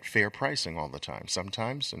won't get fair pricing all the time,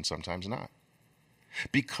 sometimes and sometimes not.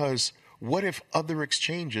 Because what if other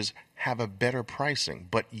exchanges have a better pricing,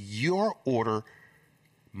 but your order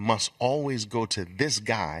must always go to this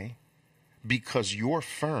guy because your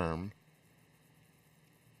firm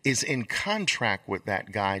is in contract with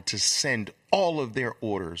that guy to send all of their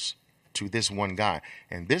orders to this one guy.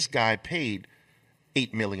 And this guy paid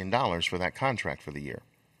 $8 million for that contract for the year.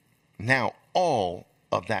 Now all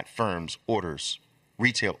of that firm's orders,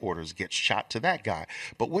 retail orders, get shot to that guy.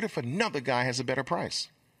 But what if another guy has a better price?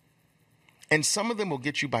 And some of them will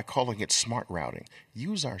get you by calling it smart routing.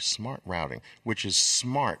 Use our smart routing, which is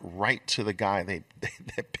smart right to the guy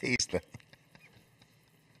that pays them.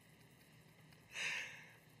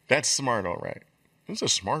 That's smart, all right. It's a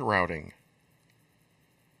smart routing.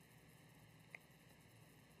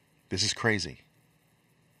 This is crazy.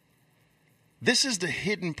 This is the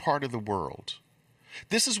hidden part of the world.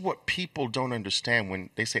 This is what people don't understand when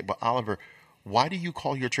they say, but Oliver, why do you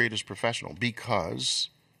call your traders professional? Because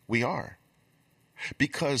we are.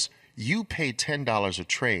 Because you pay $10 a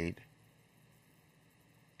trade,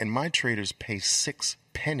 and my traders pay 6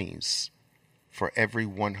 pennies for every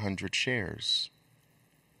 100 shares.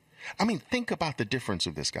 I mean, think about the difference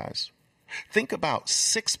of this, guys. Think about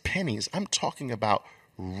 6 pennies. I'm talking about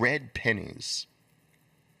red pennies.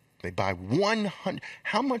 They buy 100.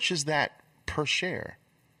 How much is that per share?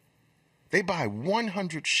 They buy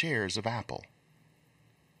 100 shares of Apple.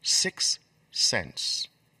 6 cents.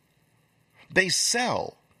 They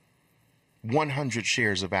sell 100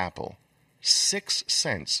 shares of Apple. 6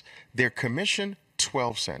 cents. Their commission,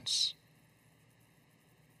 12 cents.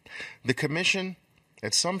 The commission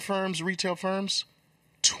at some firms, retail firms,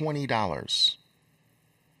 $20.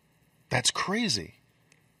 That's crazy.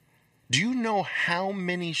 Do you know how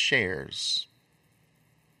many shares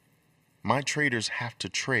my traders have to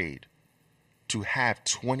trade to have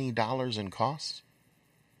 $20 in costs?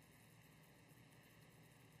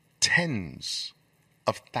 Tens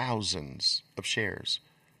of thousands of shares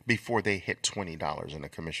before they hit $20 in a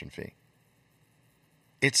commission fee.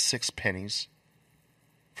 It's 6 pennies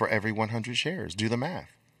for every 100 shares. Do the math.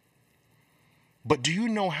 But do you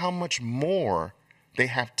know how much more they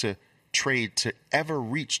have to trade to ever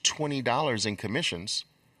reach $20 in commissions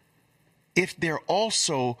if they're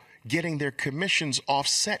also getting their commissions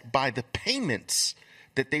offset by the payments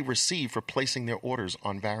that they receive for placing their orders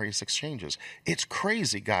on various exchanges? It's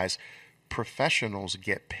crazy, guys. Professionals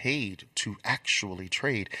get paid to actually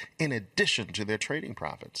trade in addition to their trading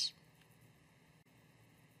profits.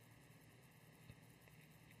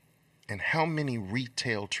 And how many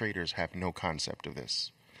retail traders have no concept of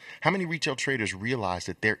this? How many retail traders realize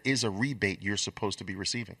that there is a rebate you're supposed to be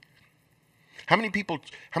receiving? How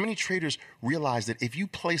many traders realize that if you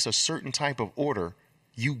place a certain type of order,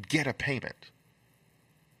 you get a payment?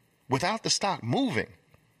 Without the stock moving,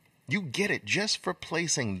 you get it just for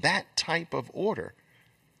placing that type of order.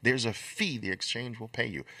 There's a fee the exchange will pay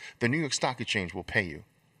you. The New York Stock Exchange will pay you.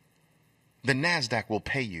 The NASDAQ will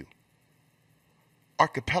pay you.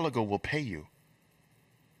 Archipelago will pay you.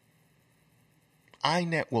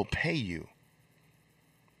 INET will pay you.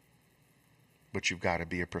 But you've got to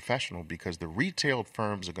be a professional because the retail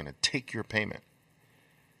firms are going to take your payment.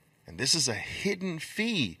 And this is a hidden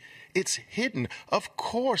fee. It's hidden. Of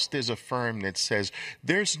course, there's a firm that says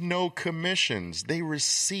there's no commissions. They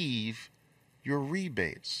receive your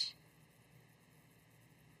rebates.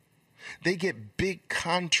 They get big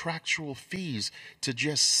contractual fees to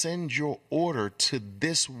just send your order to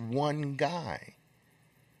this one guy.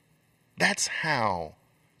 That's how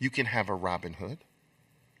you can have a Robin Hood.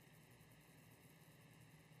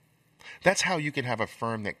 That's how you can have a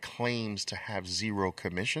firm that claims to have zero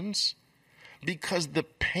commissions, because the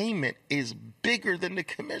payment is bigger than the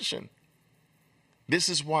commission. This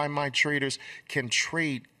is why my traders can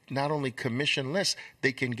trade not only commissionless,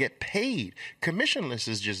 they can get paid. Commissionless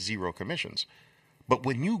is just zero commissions. But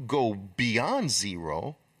when you go beyond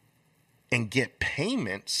zero and get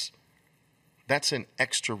payments, that's an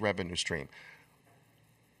extra revenue stream.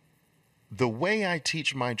 The way I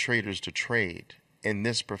teach my traders to trade in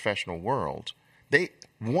this professional world, up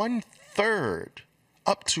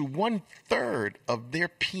to one third of their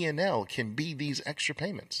P&L can be these extra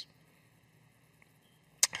payments.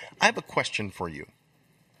 I have a question for you.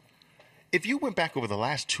 If you went back over the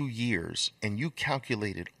last 2 years and you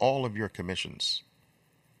calculated all of your commissions,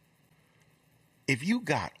 if you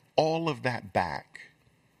got all of that back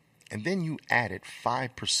and then you added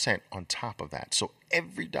 5% on top of that, so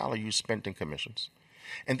every dollar you spent in commissions,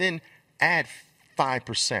 and then add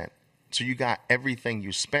 5%, so you got everything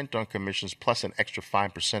you spent on commissions plus an extra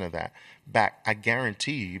 5% of that back, I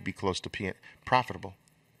guarantee you'd be close to profitable.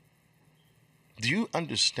 Do you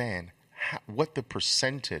understand what the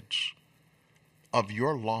percentage of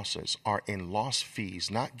your losses are in lost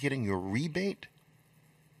fees, not getting your rebate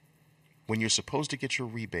when you're supposed to get your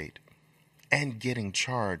rebate, and getting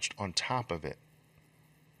charged on top of it,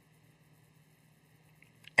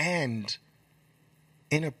 and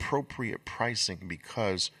inappropriate pricing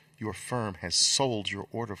because your firm has sold your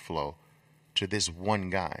order flow to this one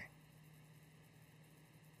guy?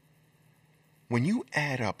 When you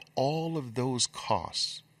add up all of those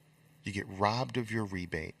costs, you get robbed of your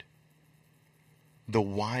rebate, the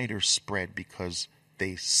wider spread because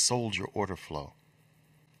they sold your order flow,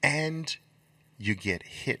 and you get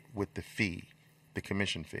hit with the fee, the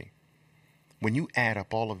commission fee. When you add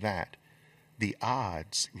up all of that, the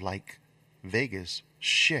odds, like Vegas,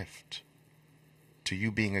 shift to you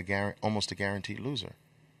being almost a guaranteed loser.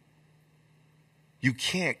 You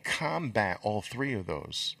can't combat all three of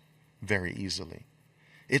those very easily.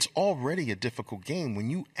 It's already a difficult game when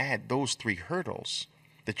you add those three hurdles,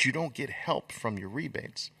 that you don't get help from your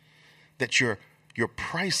rebates, that your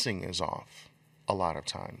pricing is off a lot of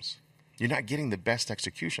times. You're not getting the best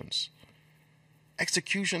executions.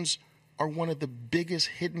 Executions are one of the biggest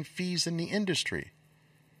hidden fees in the industry.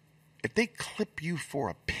 If they clip you for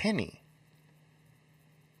a penny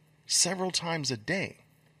several times a day,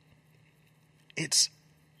 it's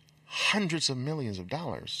hundreds of millions of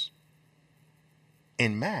dollars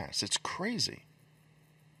in mass. It's crazy.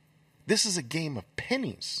 This is a game of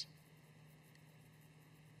pennies.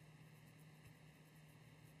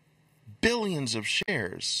 Billions of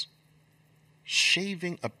shares,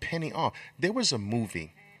 shaving a penny off. There was a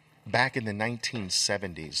movie back in the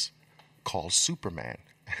 1970s called Superman.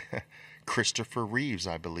 Christopher Reeves,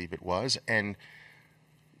 I believe it was, and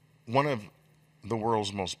one of the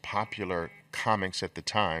world's most popular comics at the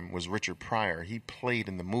time was Richard Pryor. He played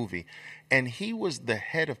in the movie, and he was the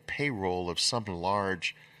head of payroll of some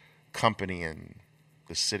large company in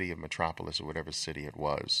the city of Metropolis, or whatever city it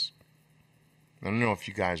was. I don't know if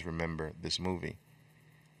you guys remember this movie.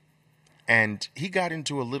 And he got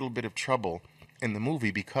into a little bit of trouble in the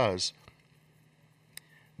movie because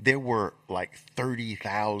there were like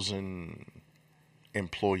 30,000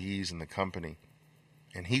 employees in the company,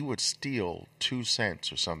 and he would steal 2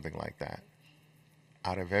 cents or something like that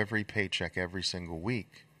out of every paycheck every single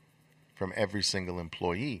week from every single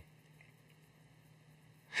employee.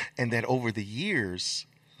 And that over the years,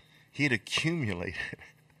 he had accumulated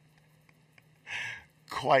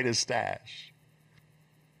quite a stash.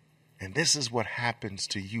 And this is what happens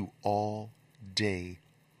to you all day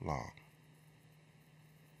long.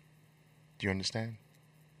 Do you understand?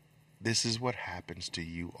 This is what happens to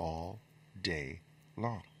you all day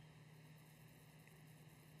long.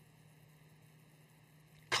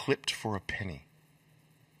 clipped for a penny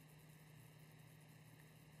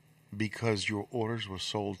because your orders were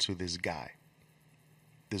sold to this guy,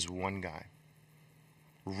 this one guy,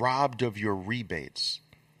 robbed of your rebates,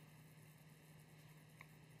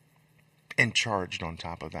 and charged on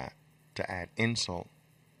top of that to add insult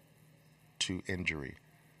to injury,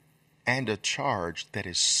 and a charge that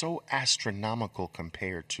is so astronomical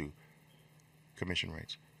compared to commission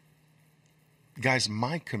rates. Guys,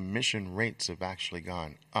 my commission rates have actually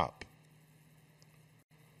gone up.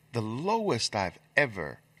 The lowest I've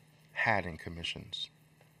ever had in commissions.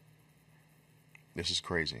 This is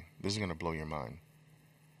crazy. This is going to blow your mind.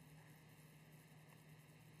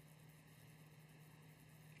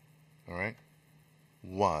 All right?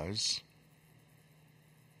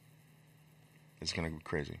 It's going to be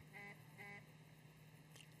crazy.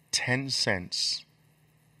 10 cents,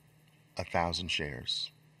 1,000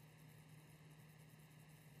 shares.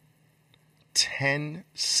 10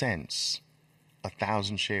 cents,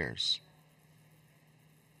 1,000 shares.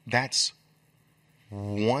 That's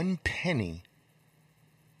 1 penny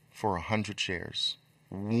for 100 shares.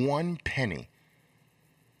 1 penny.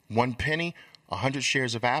 1 penny, 100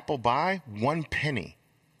 shares of Apple buy, 1 penny.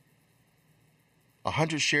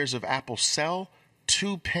 100 shares of Apple sell,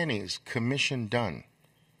 2 pennies, commission done.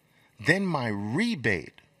 Then my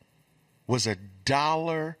rebate was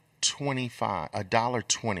 $1.25,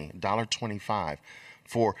 $1.25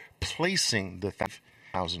 for placing the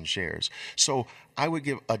 1,000 shares. So I would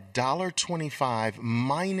give $1.25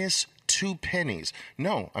 minus 2 pennies.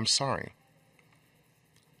 No, I'm sorry.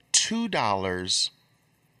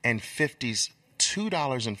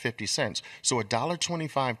 $2.50. So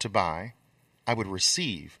 $1.25 to buy, I would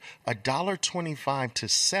receive. $1.25 to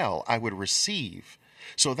sell, I would receive.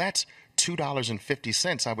 So that's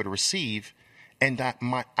 $2.50 I would receive, and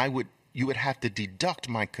you would have to deduct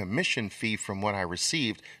my commission fee from what I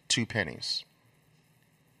received, 2 pennies.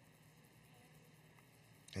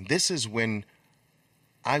 And this is when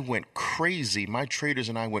I went crazy. My traders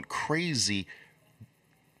and I went crazy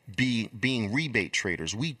being rebate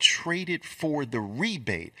traders. We traded for the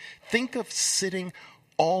rebate. Think of sitting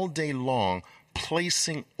all day long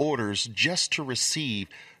placing orders just to receive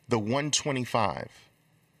the 125.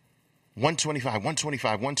 125,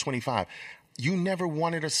 125, 125. You never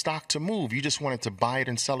wanted a stock to move. You just wanted to buy it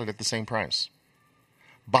and sell it at the same price.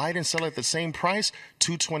 Buy it and sell it at the same price,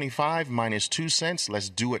 225 minus 2 cents. Let's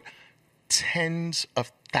do it tens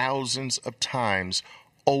of thousands of times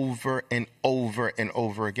over and over and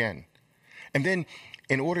over again. And then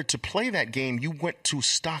in order to play that game, you went to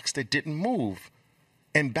stocks that didn't move.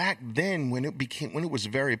 And back then, when it was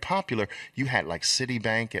very popular, you had like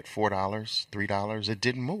Citibank at $4, $3. It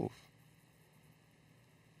didn't move.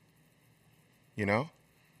 You know?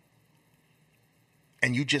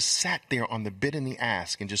 And you just sat there on the bid and the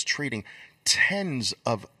ask and just trading tens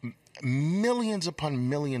of millions upon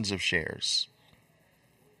millions of shares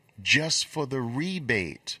just for the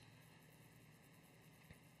rebate.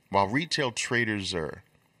 While retail traders are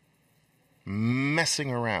messing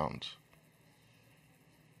around,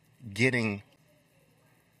 getting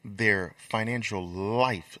their financial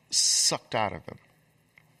life sucked out of them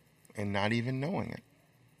and not even knowing it.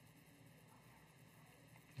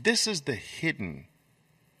 This is the hidden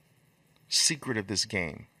secret of this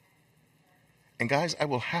game. And guys, I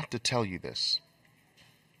will have to tell you this.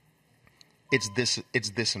 It's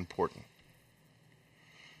this important.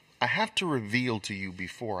 I have to reveal to you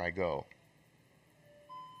before I go.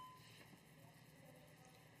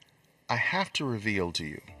 I have to reveal to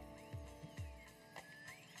you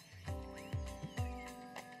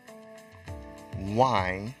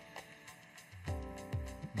why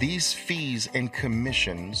these fees and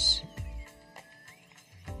commissions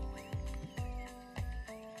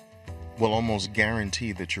will almost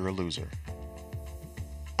guarantee that you're a loser.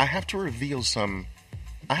 I have to reveal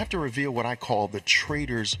what I call the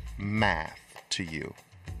trader's math to you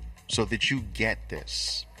so that you get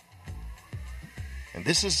this. And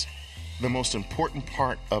this is the most important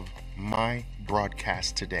part of my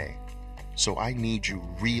broadcast today. So I need you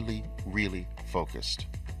really, really focused.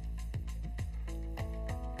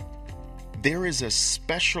 There is a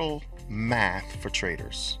special math for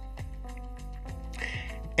traders.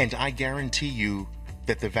 And I guarantee you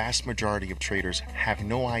that the vast majority of traders have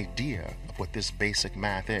no idea of what this basic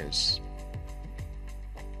math is.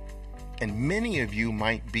 And many of you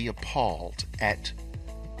might be appalled at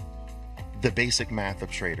the basic math of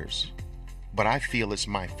traders. But I feel it's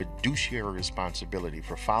my fiduciary responsibility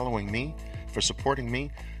for following me, for supporting me.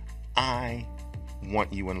 I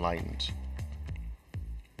want you enlightened.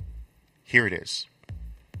 Here it is.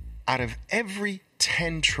 Out of every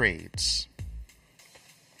 10 trades,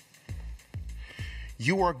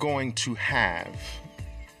 you are going to have,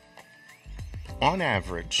 on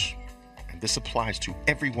average, and this applies to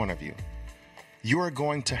every one of you, you are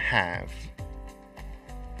going to have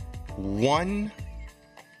one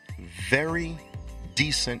very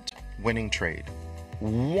decent winning trade.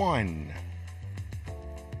 One.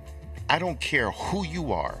 I don't care who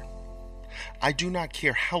you are. I do not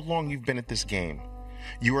care how long you've been at this game.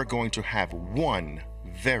 You are going to have one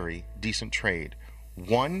very decent trade.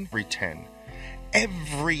 1 every 10.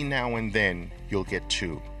 Every now and then you'll get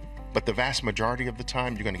 2. But the vast majority of the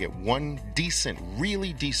time you're going to get one decent,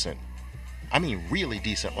 really decent. I mean really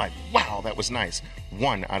decent, like, wow, that was nice.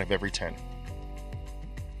 1 out of every 10.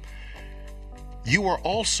 You are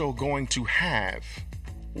also going to have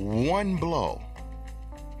one blow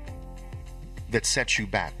that sets you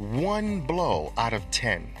back. One blow out of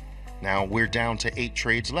 10. Now we're down to 8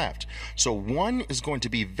 trades left. So 1 is going to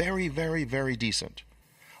be very, very, very decent.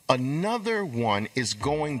 Another one is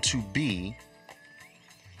going to be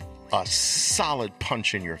a solid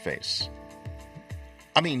punch in your face.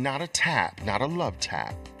 I mean, not a tap, not a love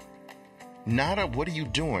tap, not a what are you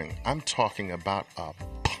doing? I'm talking about a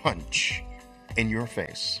punch in your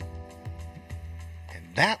face. And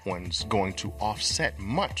that one's going to offset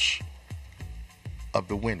much of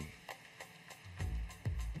the win.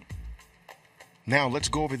 Now let's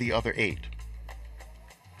go over the other 8.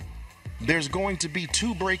 There's going to be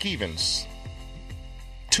 2 break-evens.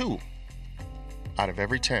 2 out of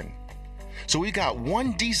every 10. So we got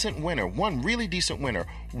one decent winner, one really decent winner,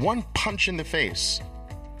 one punch in the face,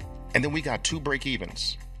 and then we got 2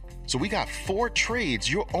 break-evens. So we got 4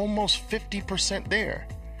 trades. You're almost 50% there,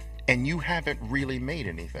 and you haven't really made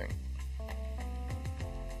anything.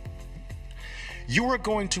 You are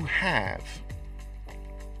going to have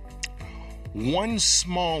one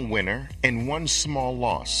small winner and one small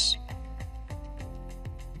loss.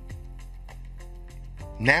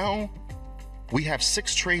 Now we have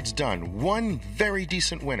 6 trades done. One very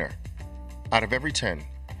decent winner out of every 10.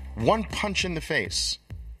 One punch in the face.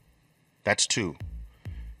 That's 2.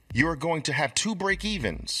 You're going to have 2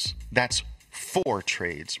 break-evens. That's 4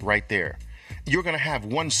 trades right there. You're going to have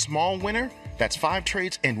one small winner. That's 5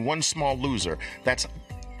 trades, and one small loser. That's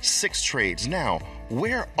 6 trades. Now,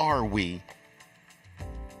 where are we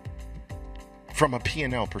from a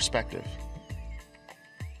P&L perspective?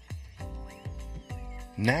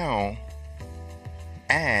 Now,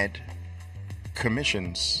 add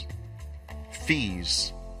commissions,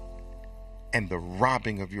 fees, and the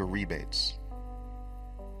robbing of your rebates.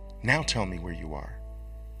 Now tell me where you are.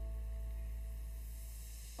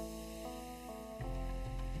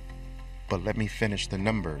 But let me finish the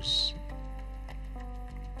numbers.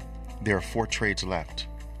 There are 4 trades left.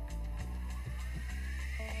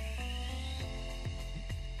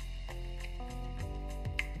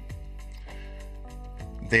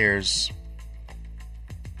 There's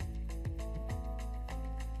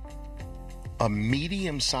a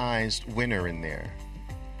medium-sized winner in there.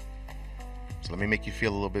 So let me make you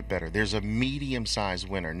feel a little bit better. There's a medium-sized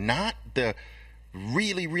winner, not the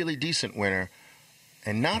really, really decent winner,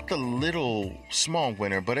 and not the little small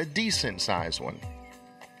winner, but a decent-sized one.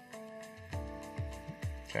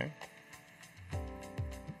 Okay?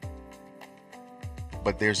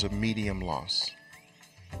 But there's a medium loss.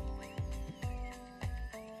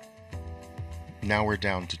 Now we're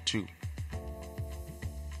down to 2.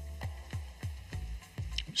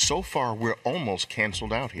 So far, we're almost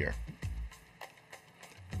canceled out here.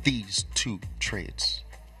 These 2 traders.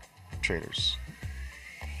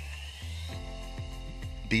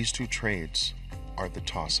 These 2 trades are the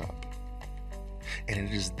toss-up. And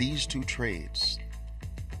it is these 2 trades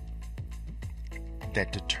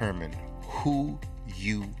that determine who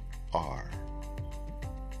you are.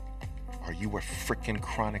 Are you a freaking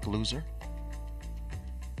chronic loser?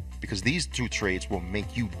 Because these 2 trades will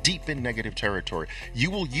make you deep in negative territory.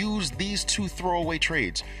 You will use these 2 throwaway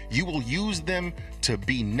trades. You will use them to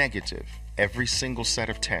be negative every single set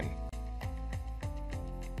of 10.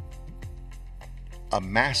 A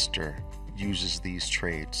master uses these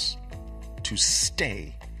trades to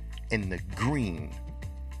stay in the green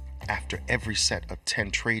after every set of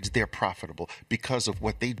 10 trades. They're profitable because of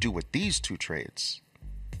what they do with these 2 trades.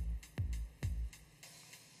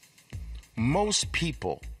 Most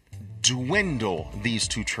people dwindle these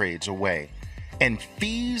 2 trades away, and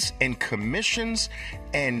fees and commissions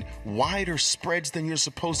and wider spreads than you're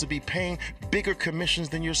supposed to be paying, bigger commissions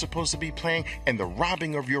than you're supposed to be paying, and the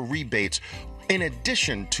robbing of your rebates, in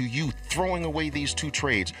addition to you throwing away these 2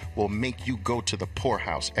 trades, will make you go to the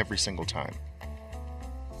poorhouse every single time.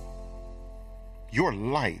 Your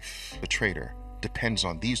life, the trader, depends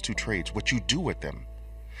on these 2 trades, what you do with them.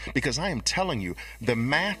 Because I am telling you, the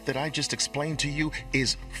math that I just explained to you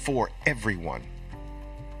is for everyone.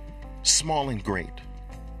 Small and great,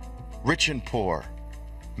 rich and poor,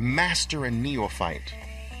 master and neophyte.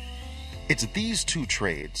 It's these two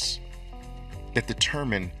trades that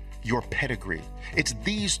determine your pedigree. It's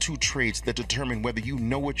these two trades that determine whether you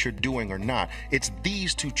know what you're doing or not. It's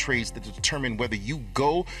these two trades that determine whether you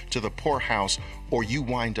go to the poorhouse or you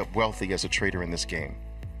wind up wealthy as a trader in this game.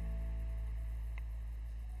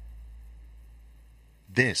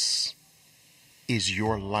 This is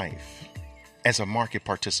your life as a market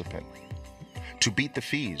participant. To beat the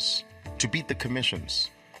fees, to beat the commissions,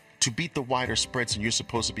 to beat the wider spreads and you're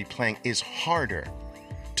supposed to be playing is harder.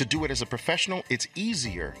 To do it as a professional, it's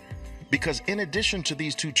easier. Because in addition to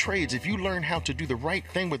these two trades, if you learn how to do the right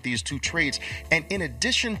thing with these two trades, and in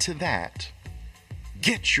addition to that,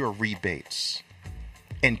 get your rebates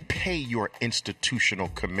and pay your institutional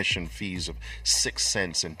commission fees of 6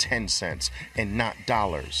 cents and 10 cents and not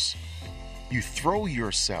dollars, you throw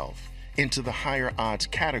yourself into the higher odds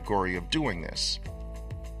category of doing this.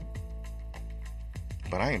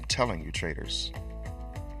 But I am telling you, traders,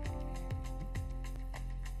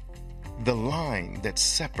 the line that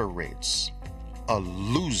separates a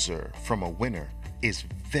loser from a winner is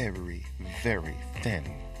very, very thin.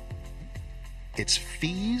 It's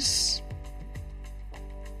fees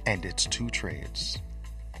and it's two trades.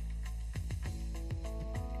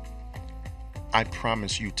 I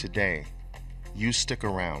promise you today, you stick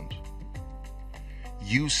around.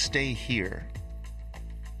 You stay here,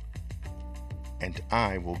 and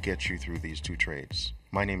I will get you through these two trades.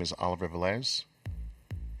 My name is Oliver Velez,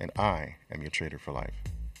 and I am your trader for life.